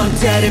 Till I'm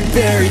dead and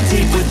buried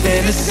deep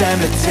within a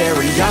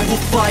cemetery, I will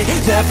fight,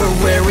 never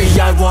weary,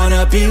 I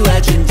wanna be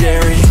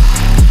legendary.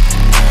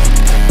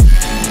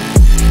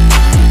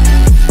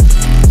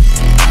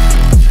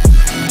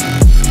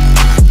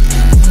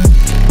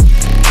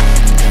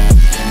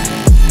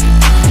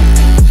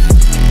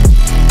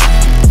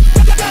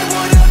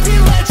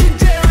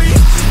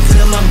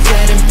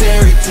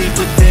 Deep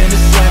within a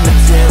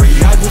cemetery,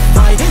 I will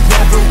fight,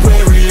 never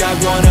weary, I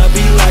wanna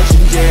be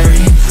legendary.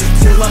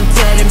 Till I'm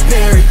dead and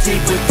buried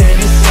deep within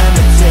a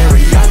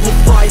cemetery, I will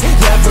fight,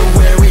 never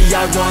weary,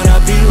 I wanna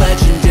be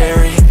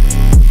legendary. I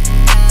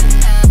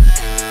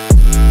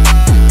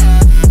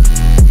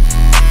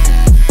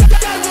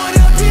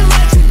wanna be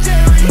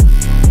legendary.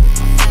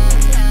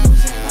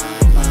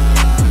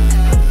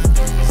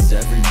 Is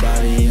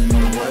everybody in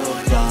the world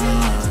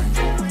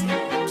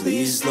blind?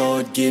 Please,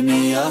 Lord, give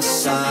me a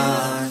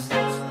sign.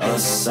 A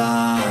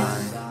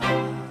sign.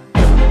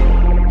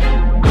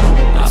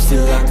 I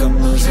feel like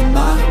I'm losing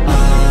my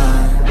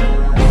mind.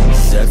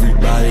 Is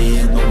everybody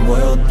in the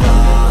world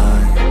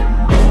blind?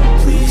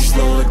 Please,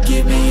 Lord,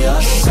 give me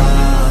a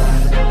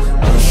sign.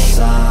 A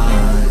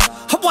sign.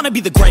 I wanna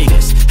be the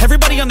greatest.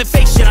 Everybody on the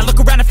fake shit. I look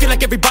around and feel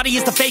like everybody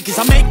is the fakest.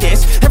 I make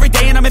this every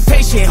day and I'm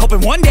impatient,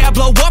 hoping one day I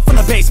blow up from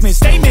the basement.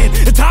 Statement,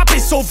 the top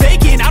is so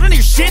vacant, I don't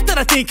hear shit that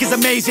I think is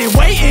amazing.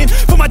 Waiting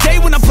for my day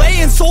when I'm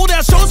playing sold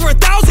out shows for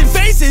 1,000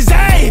 faces.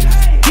 Hey,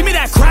 give me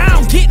that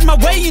crown, get in my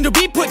way and to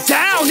be put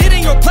down. It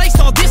ain't your place,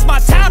 all this my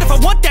town. If I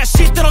want that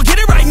shit, then I'll get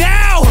it right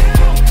now.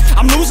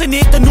 I'm losing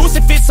it, the noose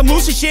it fits, some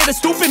losing shit, a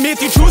stupid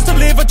myth. You choose to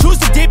live or choose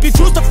to dip, you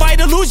choose to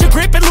fight or lose your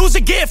grip and lose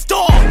a gift.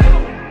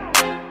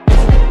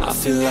 I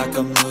feel like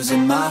I'm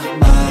losing my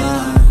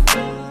mind.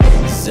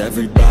 Is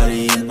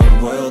everybody in the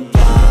world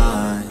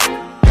blind?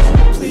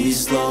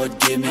 Please, Lord,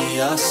 give me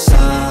a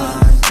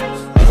sign,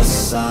 a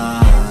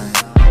sign.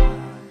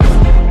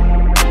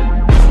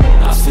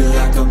 I feel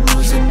like I'm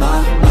losing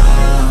my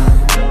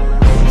mind.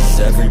 Is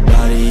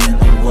everybody in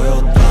the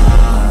world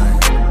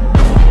blind?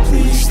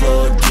 Please,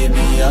 Lord, give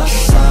me a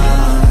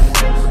sign,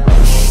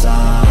 a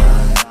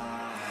sign.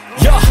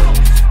 Yeah.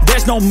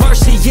 There's no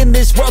mercy in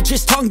this world,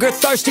 just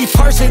hunger-thirsty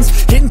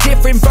persons in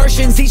different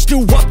versions. Each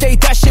new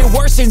update, that shit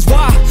worsens.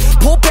 Why?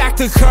 Pull back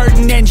the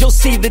curtain and you'll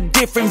see the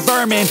different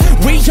vermin.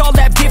 We all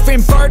have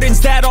different burdens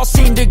that all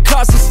seem to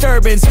cause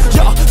disturbance.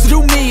 Yo, so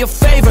do me a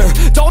favor,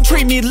 don't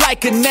treat me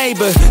like a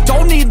neighbor.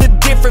 Don't need the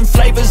different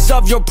flavors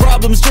of your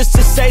problems just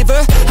to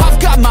savor. I've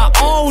got my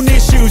own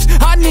issues,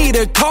 I need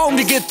a comb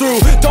to get through.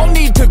 Don't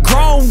need to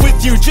groan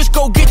with you, just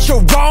go get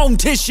your own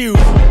tissue.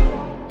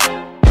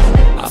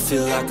 I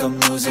feel like I'm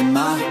losing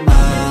my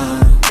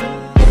mind.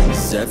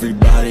 Is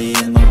everybody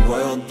in the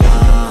world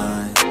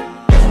blind?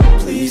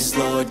 Please,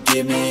 Lord,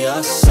 give me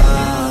a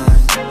sign,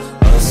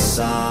 a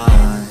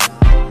sign.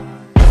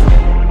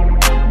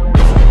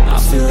 I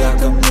feel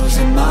like I'm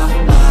losing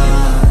my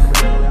mind.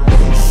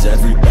 Is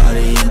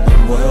everybody in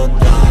the world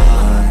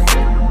blind?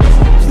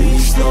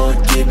 Please, Lord,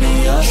 give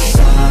me a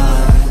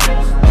sign,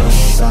 a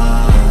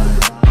sign.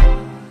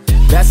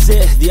 That's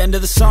it, the end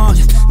of the song.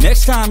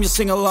 Next time you'll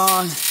sing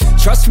along.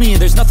 Trust me,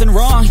 there's nothing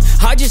wrong,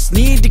 I just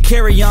need to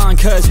carry on.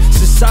 Cause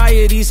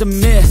society's a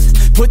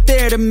myth, put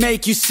there to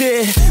make you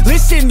sit.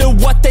 Listen to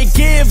what they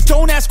give,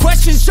 don't ask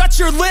questions, shut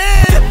your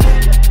lid.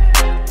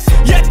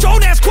 Yeah,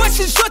 don't ask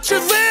questions, shut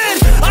your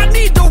lid. I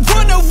need to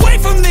run away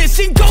from this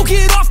and go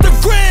get off the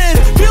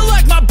grid. Feel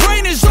like my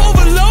brain is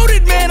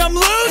overloaded, man, I'm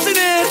losing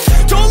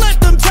it. Don't let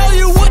them tell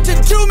you what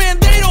to do, man,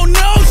 they don't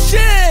know shit.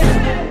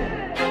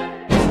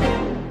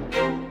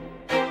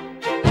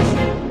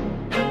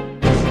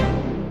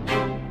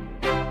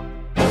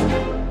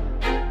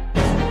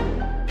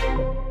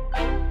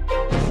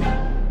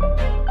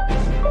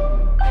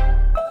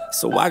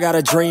 So I got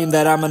a dream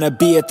that I'm gonna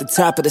be at the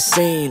top of the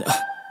scene.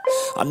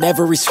 On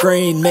every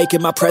screen,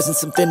 making my presence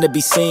something to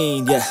be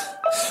seen, yeah.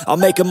 I'll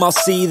make them all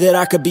see that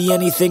I could be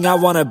anything I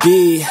wanna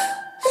be.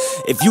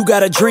 If you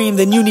got a dream,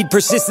 then you need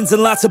persistence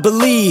and lots of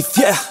belief,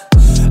 yeah.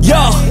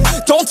 Yo,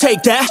 don't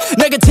take that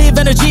negative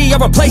energy,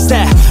 I replace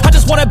that. I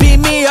just wanna be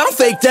me, I don't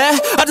fake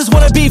that. I just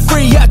wanna be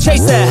free, yeah,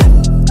 chase that.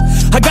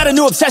 I got a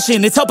new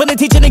obsession, it's helping and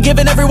teaching and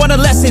giving everyone a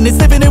lesson. It's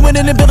living and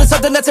winning and building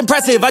something that's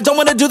impressive. I don't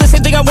wanna do the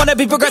same thing, I wanna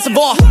be progressive.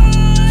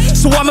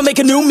 So I'ma make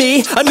a new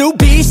me, a new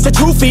beast, a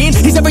true fiend.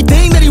 He's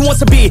everything that he wants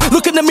to be.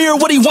 Look in the mirror,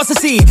 what he wants to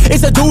see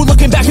is a dude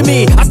looking back at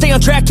me. I stay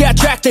on track, yeah,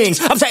 track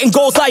things. I'm setting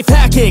goals, life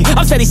hacking.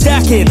 I'm steady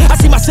stacking. I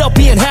see myself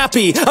being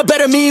happy. A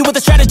better me with a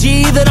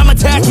strategy that I'm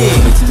attacking.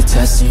 Put me to the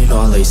test and you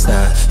know I'll ace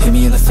that. Hit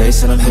me in the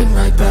face and I'm hitting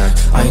right back.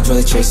 I enjoy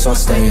the chase so I'll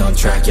stay on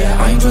track,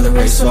 yeah. I enjoy the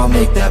race so I'll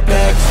make that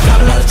bag.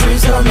 Got a lot of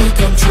dreams that I'll make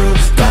come true.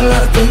 Got a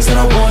lot of things that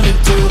I wanna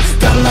do.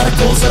 Got a lot of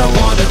goals that I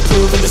wanna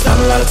prove. And there's not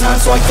a lot of time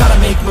so I gotta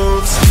make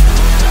moves.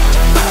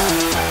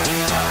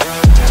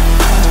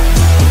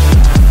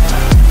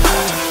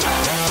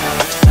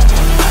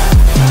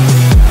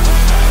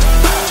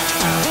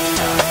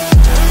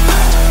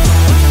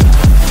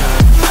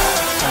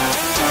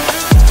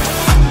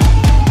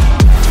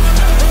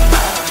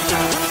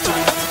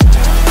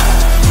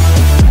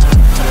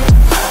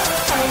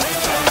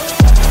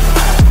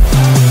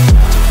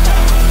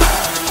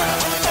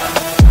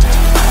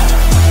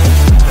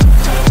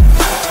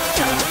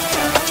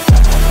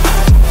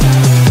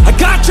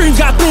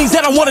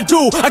 That I wanna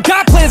do, I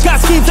got plans, got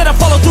schemes that I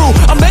follow through.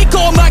 I make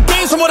all my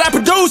gains from what I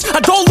produce.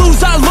 I don't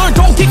lose, I learn,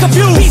 don't get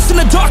confused. Peace in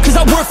the dark cause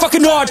I work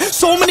fucking hard.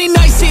 So many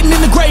nights sitting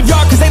in the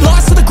graveyard cause they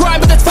lost to the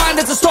grind, but that's fine,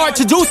 that's a start.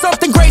 To do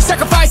something great,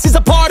 sacrifice is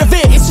a part of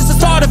it. It's just the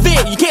start of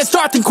it, you can't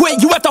start then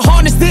quit. You have to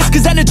harness this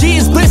cause energy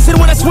is bliss. And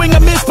when I swing I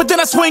miss, but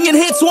then I swing and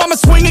hit. So I'ma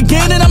swing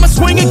again and I'ma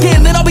swing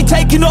again. Then I'll be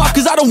taking off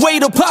cause I don't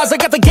wait or pause. I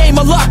got the game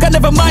unlocked, I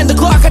never mind the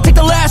clock. I take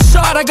the last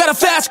shot, I got a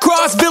fast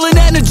cross. Villain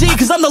energy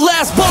cause I'm the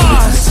last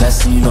boss.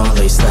 Test and you know I'll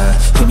ace that.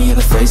 Hit me in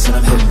the face and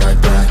I'm hitting right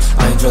back.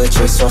 I enjoy the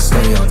chase so I'll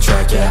stay on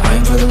track, yeah. I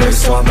enjoy the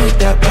race so I'll make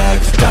that bag.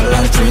 Got a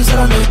lot of dreams that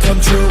I'll make come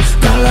true.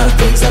 Got a lot of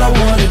things that I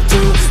wanna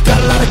do. Got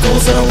a lot of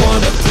goals that I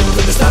wanna prove.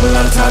 And there's not a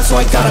lot of time so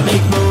I gotta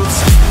make moves.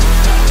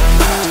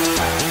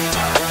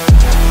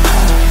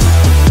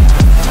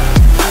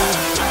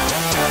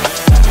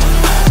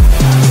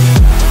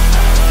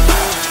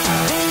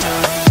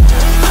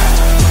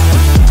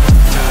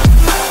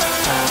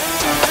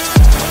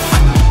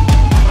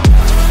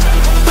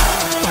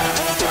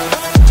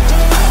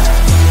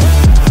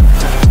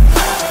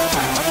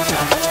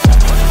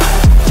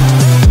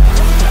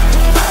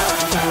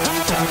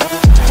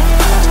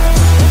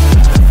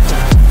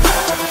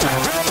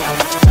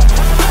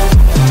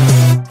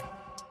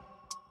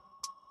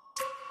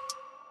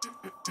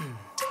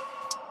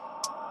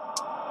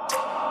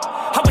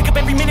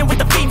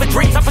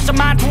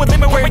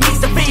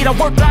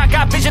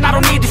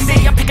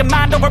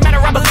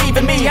 I believe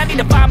in me. I need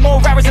to find more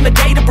hours in the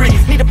day to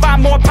breathe. Need to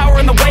find more power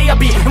in the way I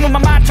be. And when my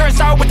mind turns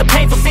sour with the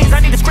painful scenes, I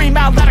need to scream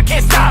out loud, I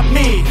can't stop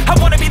me. I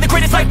wanna be the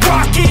greatest like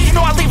Rocky. You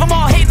know I leave them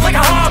all hating like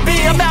a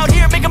hobby. I'm out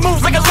here making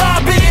moves like a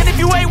lobby. And if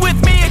you ain't with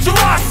me, it's you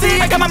lost, see.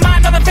 I got my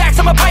mind on the facts,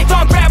 I'm a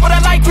python, grab what I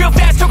like real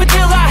fast. Choke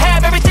until I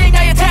have everything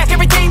I attack,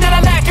 everything that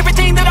I lack,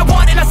 everything that I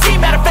want, and I see,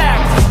 matter of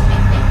fact.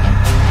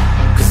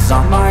 Cause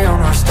I'm my own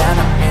worst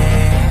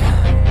enemy.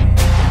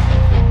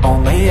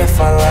 Only if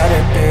I let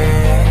it be.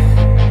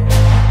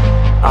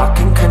 I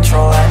can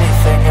control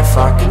anything if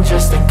I can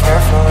just think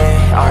carefully.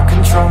 I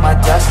control my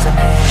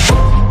destiny.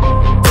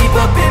 Deep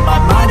up in my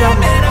mind I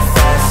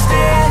manifest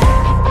it.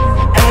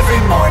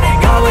 Every morning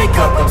I wake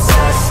up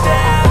obsessed,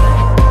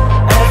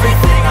 and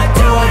everything I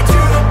do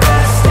the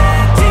best.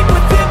 And deep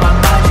within my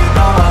mind, you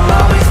know I'll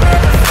always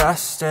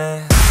manifest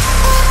it.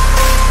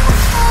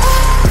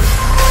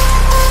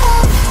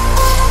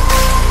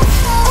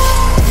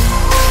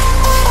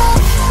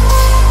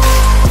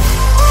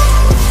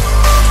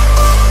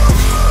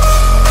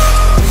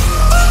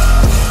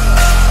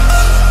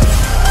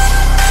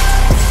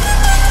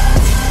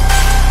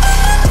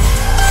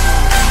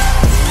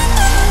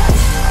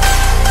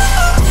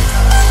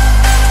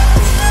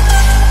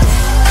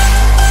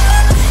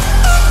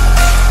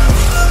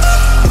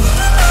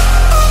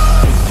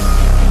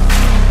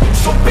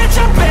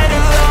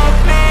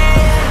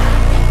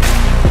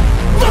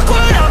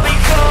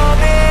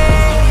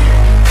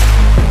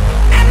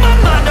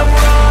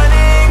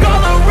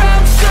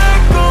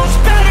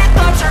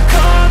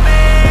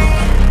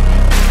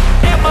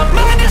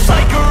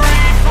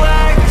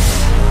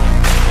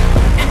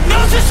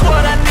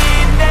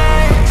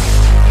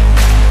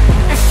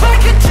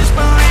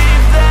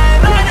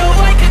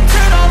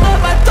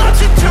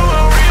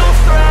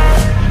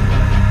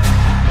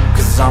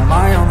 I'm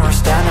my own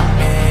worst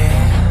enemy.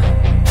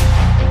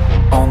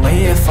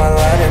 Only if I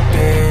let it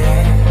be.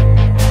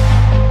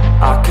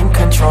 I can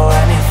control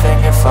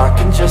anything if I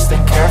can just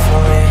think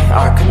carefully.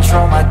 I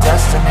control my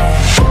destiny.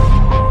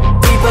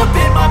 Deep up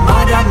in my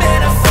mind I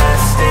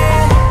manifest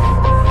it.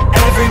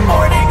 Every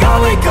morning I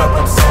wake up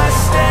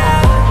obsessed,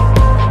 and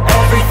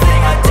everything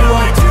I do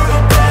the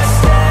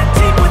best. And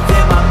deep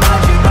within my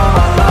mind, you know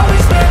I'll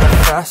always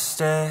manifest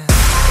it.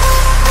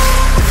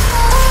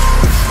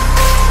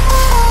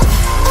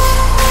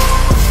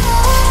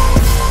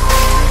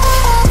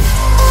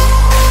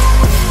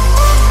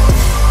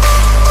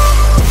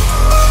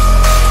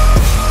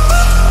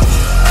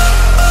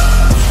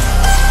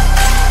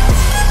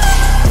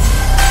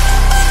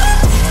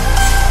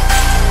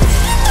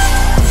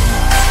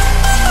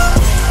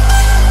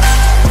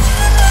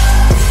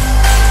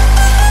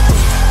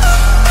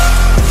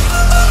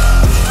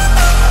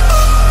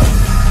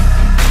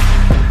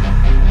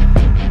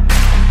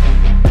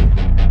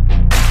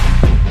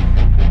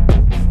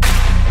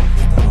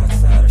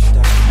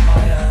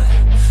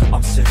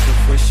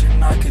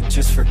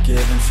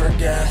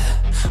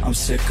 I'm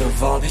sick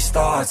of all these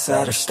thoughts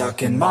that are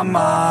stuck in my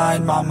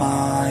mind, my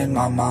mind,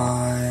 my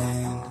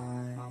mind.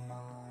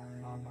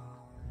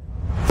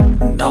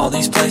 And all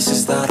these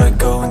places that I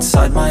go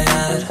inside my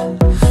head,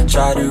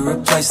 try to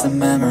replace the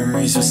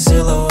memories with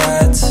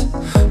silhouettes.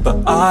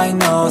 But I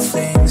know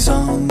things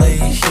only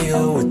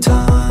heal with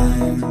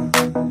time.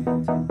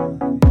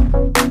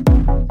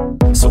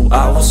 So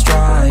I will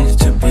strive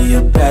to be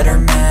a better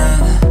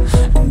man,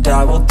 and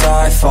I will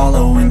die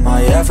following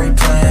my every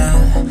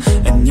plan.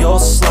 And you'll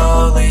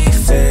slowly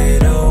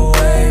fade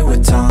away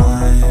with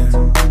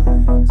time.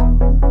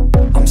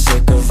 I'm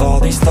sick of all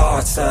these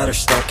thoughts that are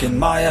stuck in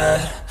my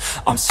head.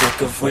 I'm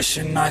sick of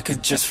wishing I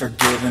could just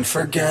forgive and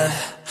forget.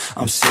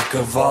 I'm sick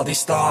of all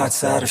these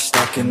thoughts that are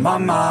stuck in my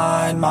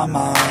mind, my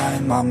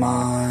mind, my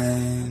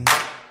mind.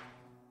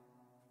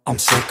 I'm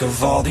sick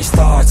of all these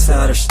thoughts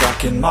that are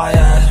stuck in my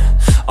head.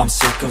 I'm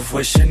sick of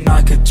wishing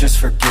I could just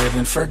forgive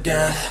and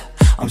forget.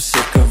 I'm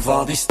sick of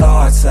all these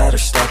thoughts that are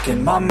stuck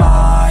in my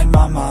mind,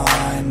 my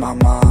mind, my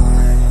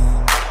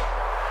mind.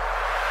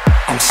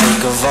 I'm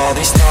sick of all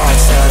these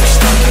thoughts that are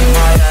stuck in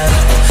my head.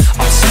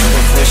 I'm sick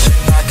of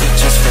wishing I could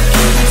just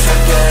forgive and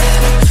forget.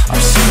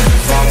 I'm sick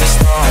of all these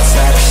thoughts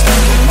that are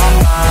stuck in my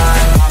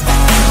mind, my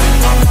mind,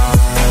 my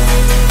mind.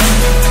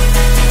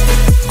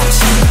 I'm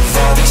sick of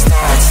all these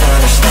thoughts that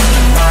are stuck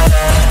in my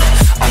head.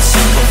 I'm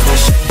sick of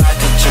wishing I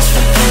could just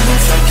forgive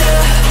and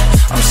forget.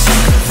 I'm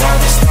sick of all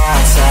these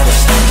thoughts that are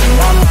stuck in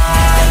my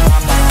mind, my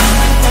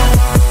mind, my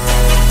mind.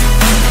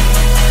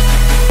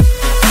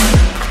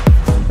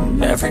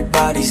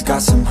 Everybody's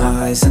got some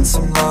highs and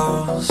some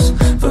lows,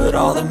 but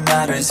all that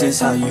matters is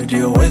how you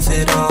deal with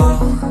it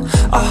all.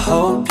 I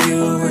hope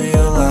you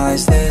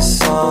realize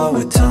this all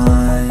with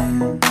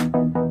time.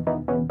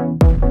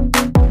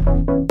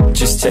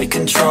 Just take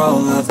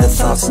control of the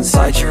thoughts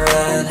inside your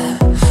head,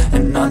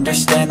 and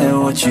understand that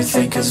what you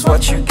think is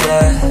what you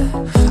get.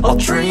 I'll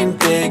dream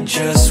big,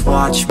 just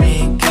watch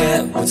me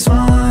get what's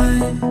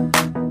mine.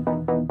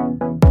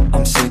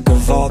 I'm sick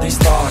of all these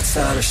thoughts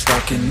that are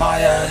stuck in my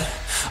head.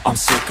 I'm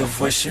sick of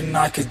wishing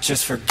I could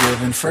just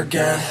forgive and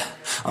forget.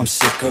 I'm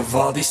sick of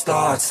all these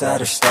thoughts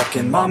that are stuck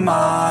in my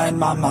mind,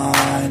 my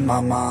mind,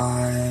 my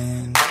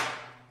mind.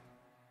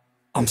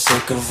 I'm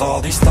sick of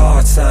all these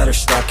thoughts that are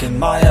stuck in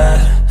my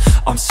head.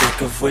 I'm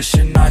sick of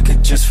wishing I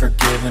could just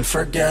forgive and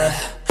forget.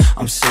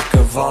 I'm sick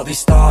of all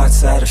these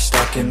thoughts that are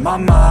stuck in my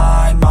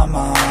mind, my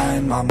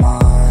mind, my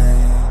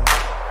mind.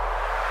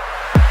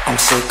 I'm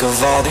sick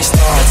of all these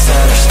thoughts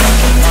that are stuck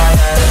in my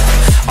head.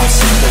 I'm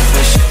sick of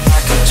wishing I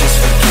could just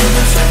forgive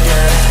and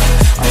forget.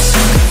 I'm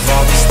sick of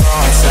all these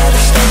thoughts that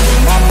are stuck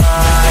in my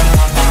mind,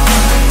 my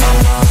mind, my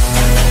mind.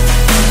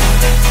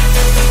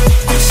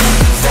 I'm sick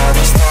of all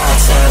these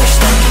thoughts that are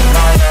stuck in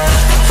my head.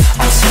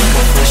 I'm sick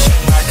of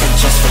wishing I could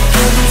just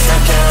forgive and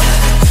forget.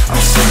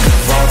 I'm sick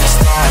of all these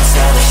thoughts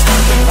that are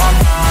stuck in my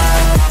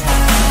mind, my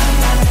mind,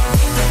 my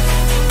mind.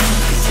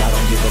 'Cause I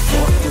don't give a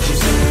fuck what you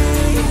say.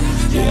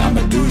 Yeah,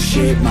 I'ma do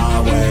shit my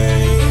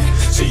way.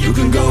 So you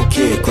can go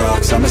kick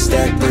rocks, I'ma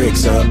stack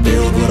bricks up,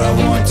 build what I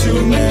want to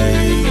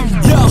make.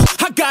 Yo,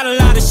 I got a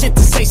lot of shit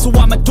to say, so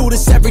I'ma do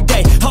this every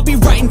day. I'll be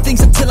writing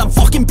things until I'm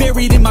fucking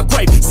buried in my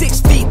grave. 6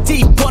 feet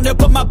deep under,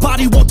 but my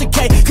body won't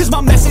decay. 'Cause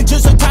my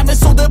messages are timeless,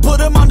 so they'll put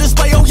them on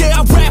display. Oh yeah,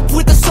 I rap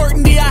with a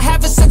certainty, I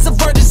have a sense of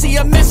urgency.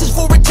 A message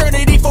for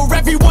eternity, for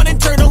everyone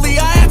internally.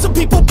 I had some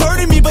people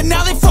burning me, but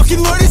now they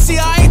fucking learn to see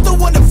I ain't the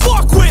one to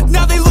fuck with.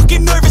 Now they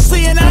looking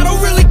nervously, and I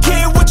don't really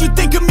care what you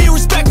think of me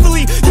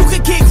respectfully. You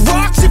can kick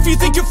rocks if you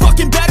think you're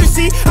fucking better,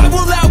 see. I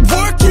will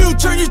outwork you,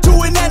 turn you to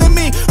an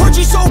enemy. Hurt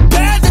you so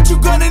bad that you're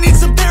gonna need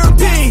some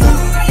therapy.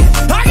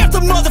 I got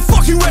the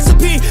motherfucking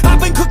recipe. I've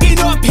been cooking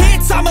up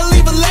hits, I'ma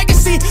leave a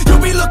legacy. You'll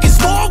be looking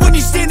small when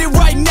you're standing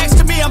right next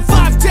to me. I'm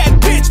 5'10",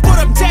 bitch, but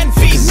I'm 10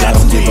 feet. 'Cause I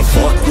don't give a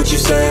fuck what you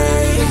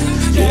say.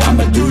 Yeah,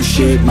 I'ma do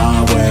shit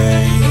my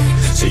way.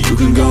 So you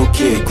can go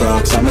kick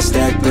rocks, I'ma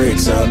stack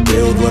bricks up,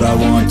 build what I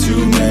want to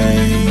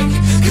make.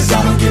 'Cause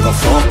I don't give a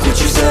fuck what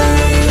you say.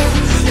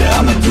 Yeah,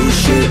 I'ma do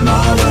shit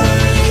my way.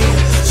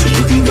 So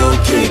you can go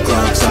kick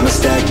rocks, I'ma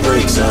stack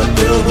bricks up,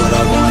 build what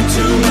I want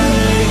to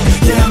make.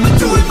 Yeah, I'ma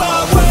do it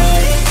my way.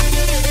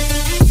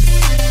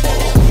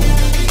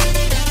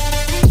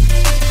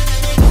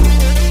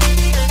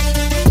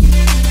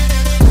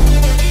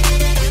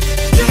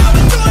 Yeah,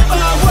 I'ma do it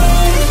my way.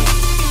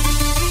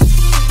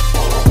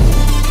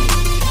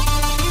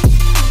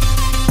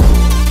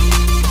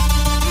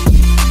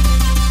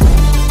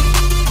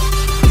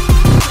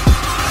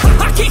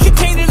 I can't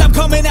contain it, I'm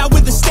coming out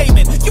with a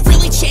statement. You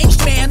really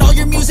changed, man, all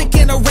your music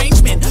and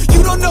arrangement.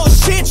 You don't know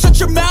shit, shut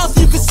your mouth,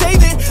 you can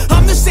save it.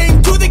 I'm the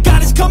same dude that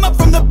got his come up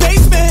from the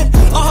basement.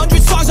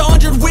 100 songs,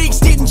 100 weeks,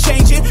 didn't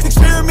change it.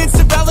 Experiments,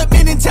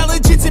 development,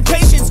 intelligence, and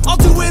patience. I'll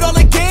do it all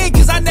again,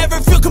 'cause I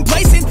never feel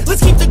complacent.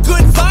 Let's keep the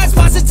good vibes,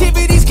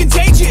 positivity's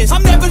contagious.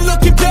 I'm never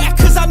looking back,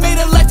 'cause I made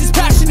a life that's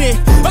passionate.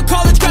 A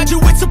college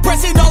graduate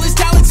suppressing all his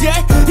talents,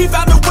 yeah. He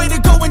found a way to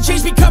go and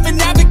change, become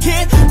an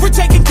advocate. For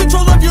taking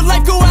control of your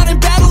life, go out and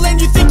battle. And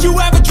you think you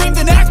have a dream,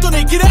 then act on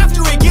it. Get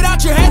after it, get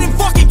out your head and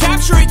fucking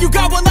capture it. You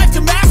got one life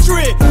to master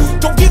it.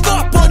 Don't give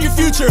up on your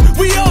future,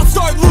 we all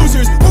start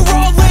losers. We're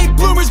all late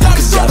bloomers,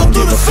 gotta struggle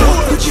through the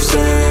sewer. What you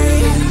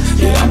say?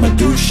 Yeah, I'ma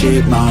do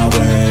shit my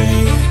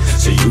way.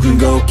 So you can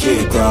go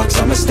kick rocks,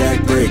 I'ma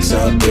stack bricks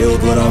up,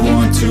 build what I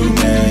want to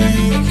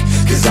make.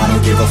 'Cause I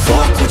don't give a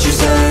fuck what you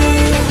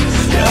say.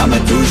 Yeah, I'ma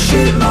do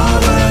shit my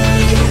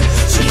way.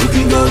 So you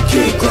can go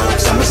kick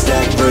rocks, I'ma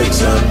stack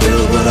bricks up,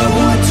 build what I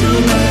want to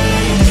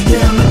make.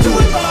 Yeah, I'ma do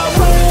it my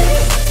way.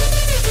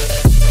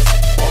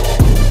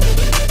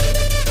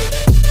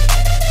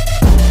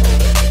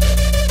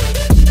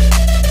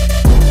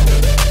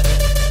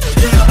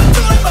 Yeah, I'ma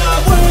do it my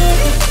way.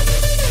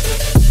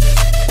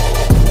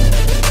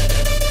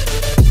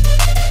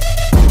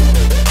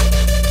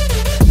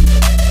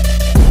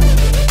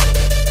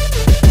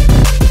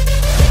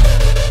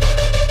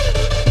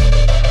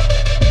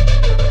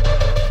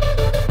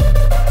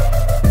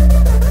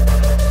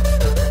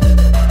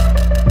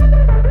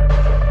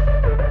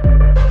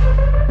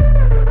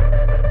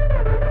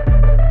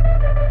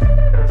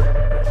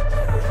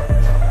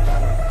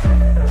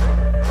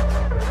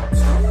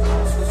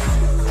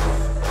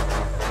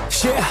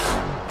 Yeah,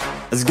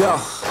 let's go.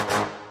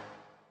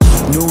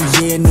 New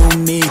year, new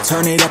me,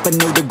 turn it up a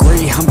new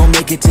degree. I'm gonna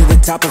make it to the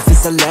top if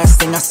it's the last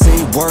thing I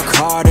see. Work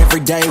hard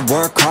every day,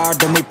 work hard,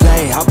 then we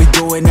play. I'll be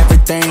doing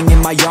everything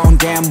in my own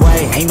damn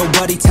way. Ain't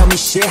nobody tell me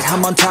shit,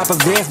 I'm on top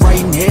of it.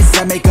 Writing hits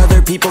that make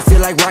other people feel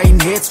like writing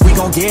hits. We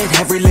gon' get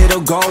every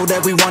little goal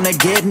that we wanna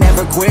get.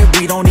 Never quit,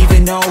 we don't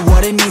even know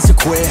what it means to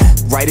quit.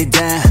 Write it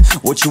down,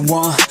 what you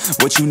want,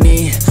 what you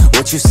need,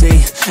 what you see.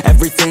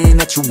 Everything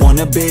that you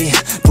wanna be.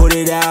 Put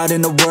it out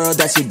in the world,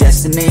 that's your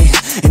destiny.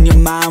 In your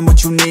mind,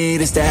 what you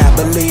need is to have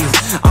believe.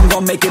 I'm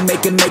gon' make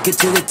it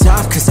to the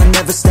top, 'cause I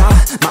never stop.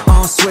 My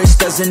own switch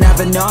doesn't have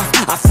enough.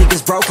 I think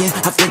it's broken,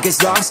 I think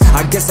it's lost.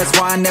 I guess that's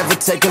why I never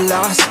take a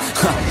loss.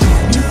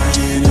 New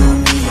year, new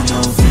me,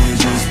 no fear,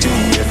 just be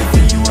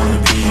everything you wanna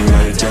be.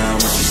 Write it down,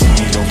 what you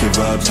see, don't give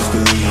up, just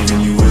believe.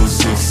 And you will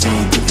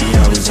succeed, put the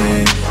hours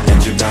in,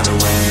 and you're bound to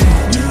win.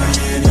 New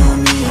year, new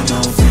me, no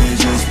fear,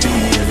 just be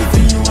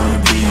everything you wanna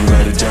be.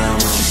 Write it down,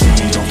 what you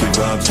see, don't give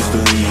up, just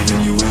believe.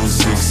 And you will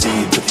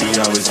succeed, put the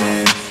hours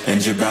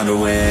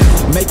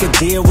make a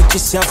deal with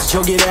yourself that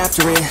you'll get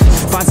after it.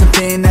 Find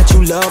something that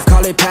you love,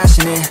 call it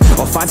passionate,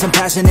 or find some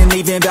passion and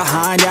leaving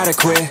behind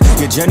adequate.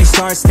 Your journey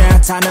starts now,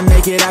 time to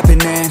make it happen,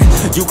 man.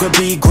 You could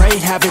be great,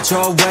 have it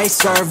your way,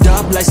 served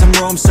up like some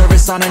room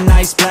service on a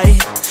nice plate.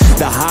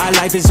 The high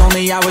life is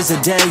only hours a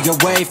day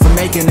away from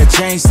making a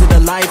change to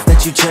the life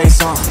that you chase.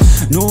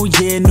 New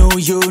year, new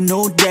you,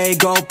 new day,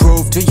 go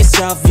prove to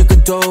yourself you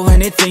could do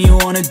anything you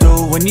wanna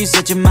do. When you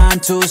set your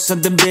mind to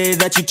something big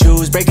that you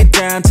choose, break it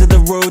down to the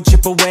root,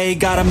 chip away,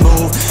 gotta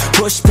move.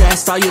 Push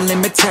past all your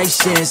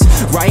limitations.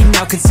 Right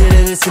now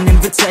consider this an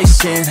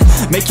invitation.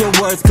 Make your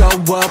worth go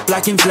up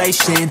like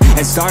inflation,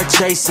 and start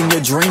chasing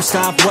your dreams,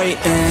 stop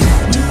waiting.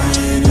 New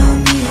year, new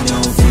me, no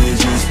fear,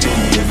 just be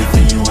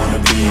everything you wanna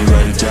be.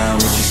 Write it down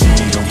what you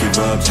see, don't give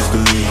up, just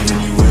believe,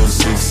 and you will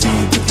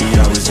succeed. Put the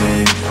hours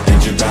in.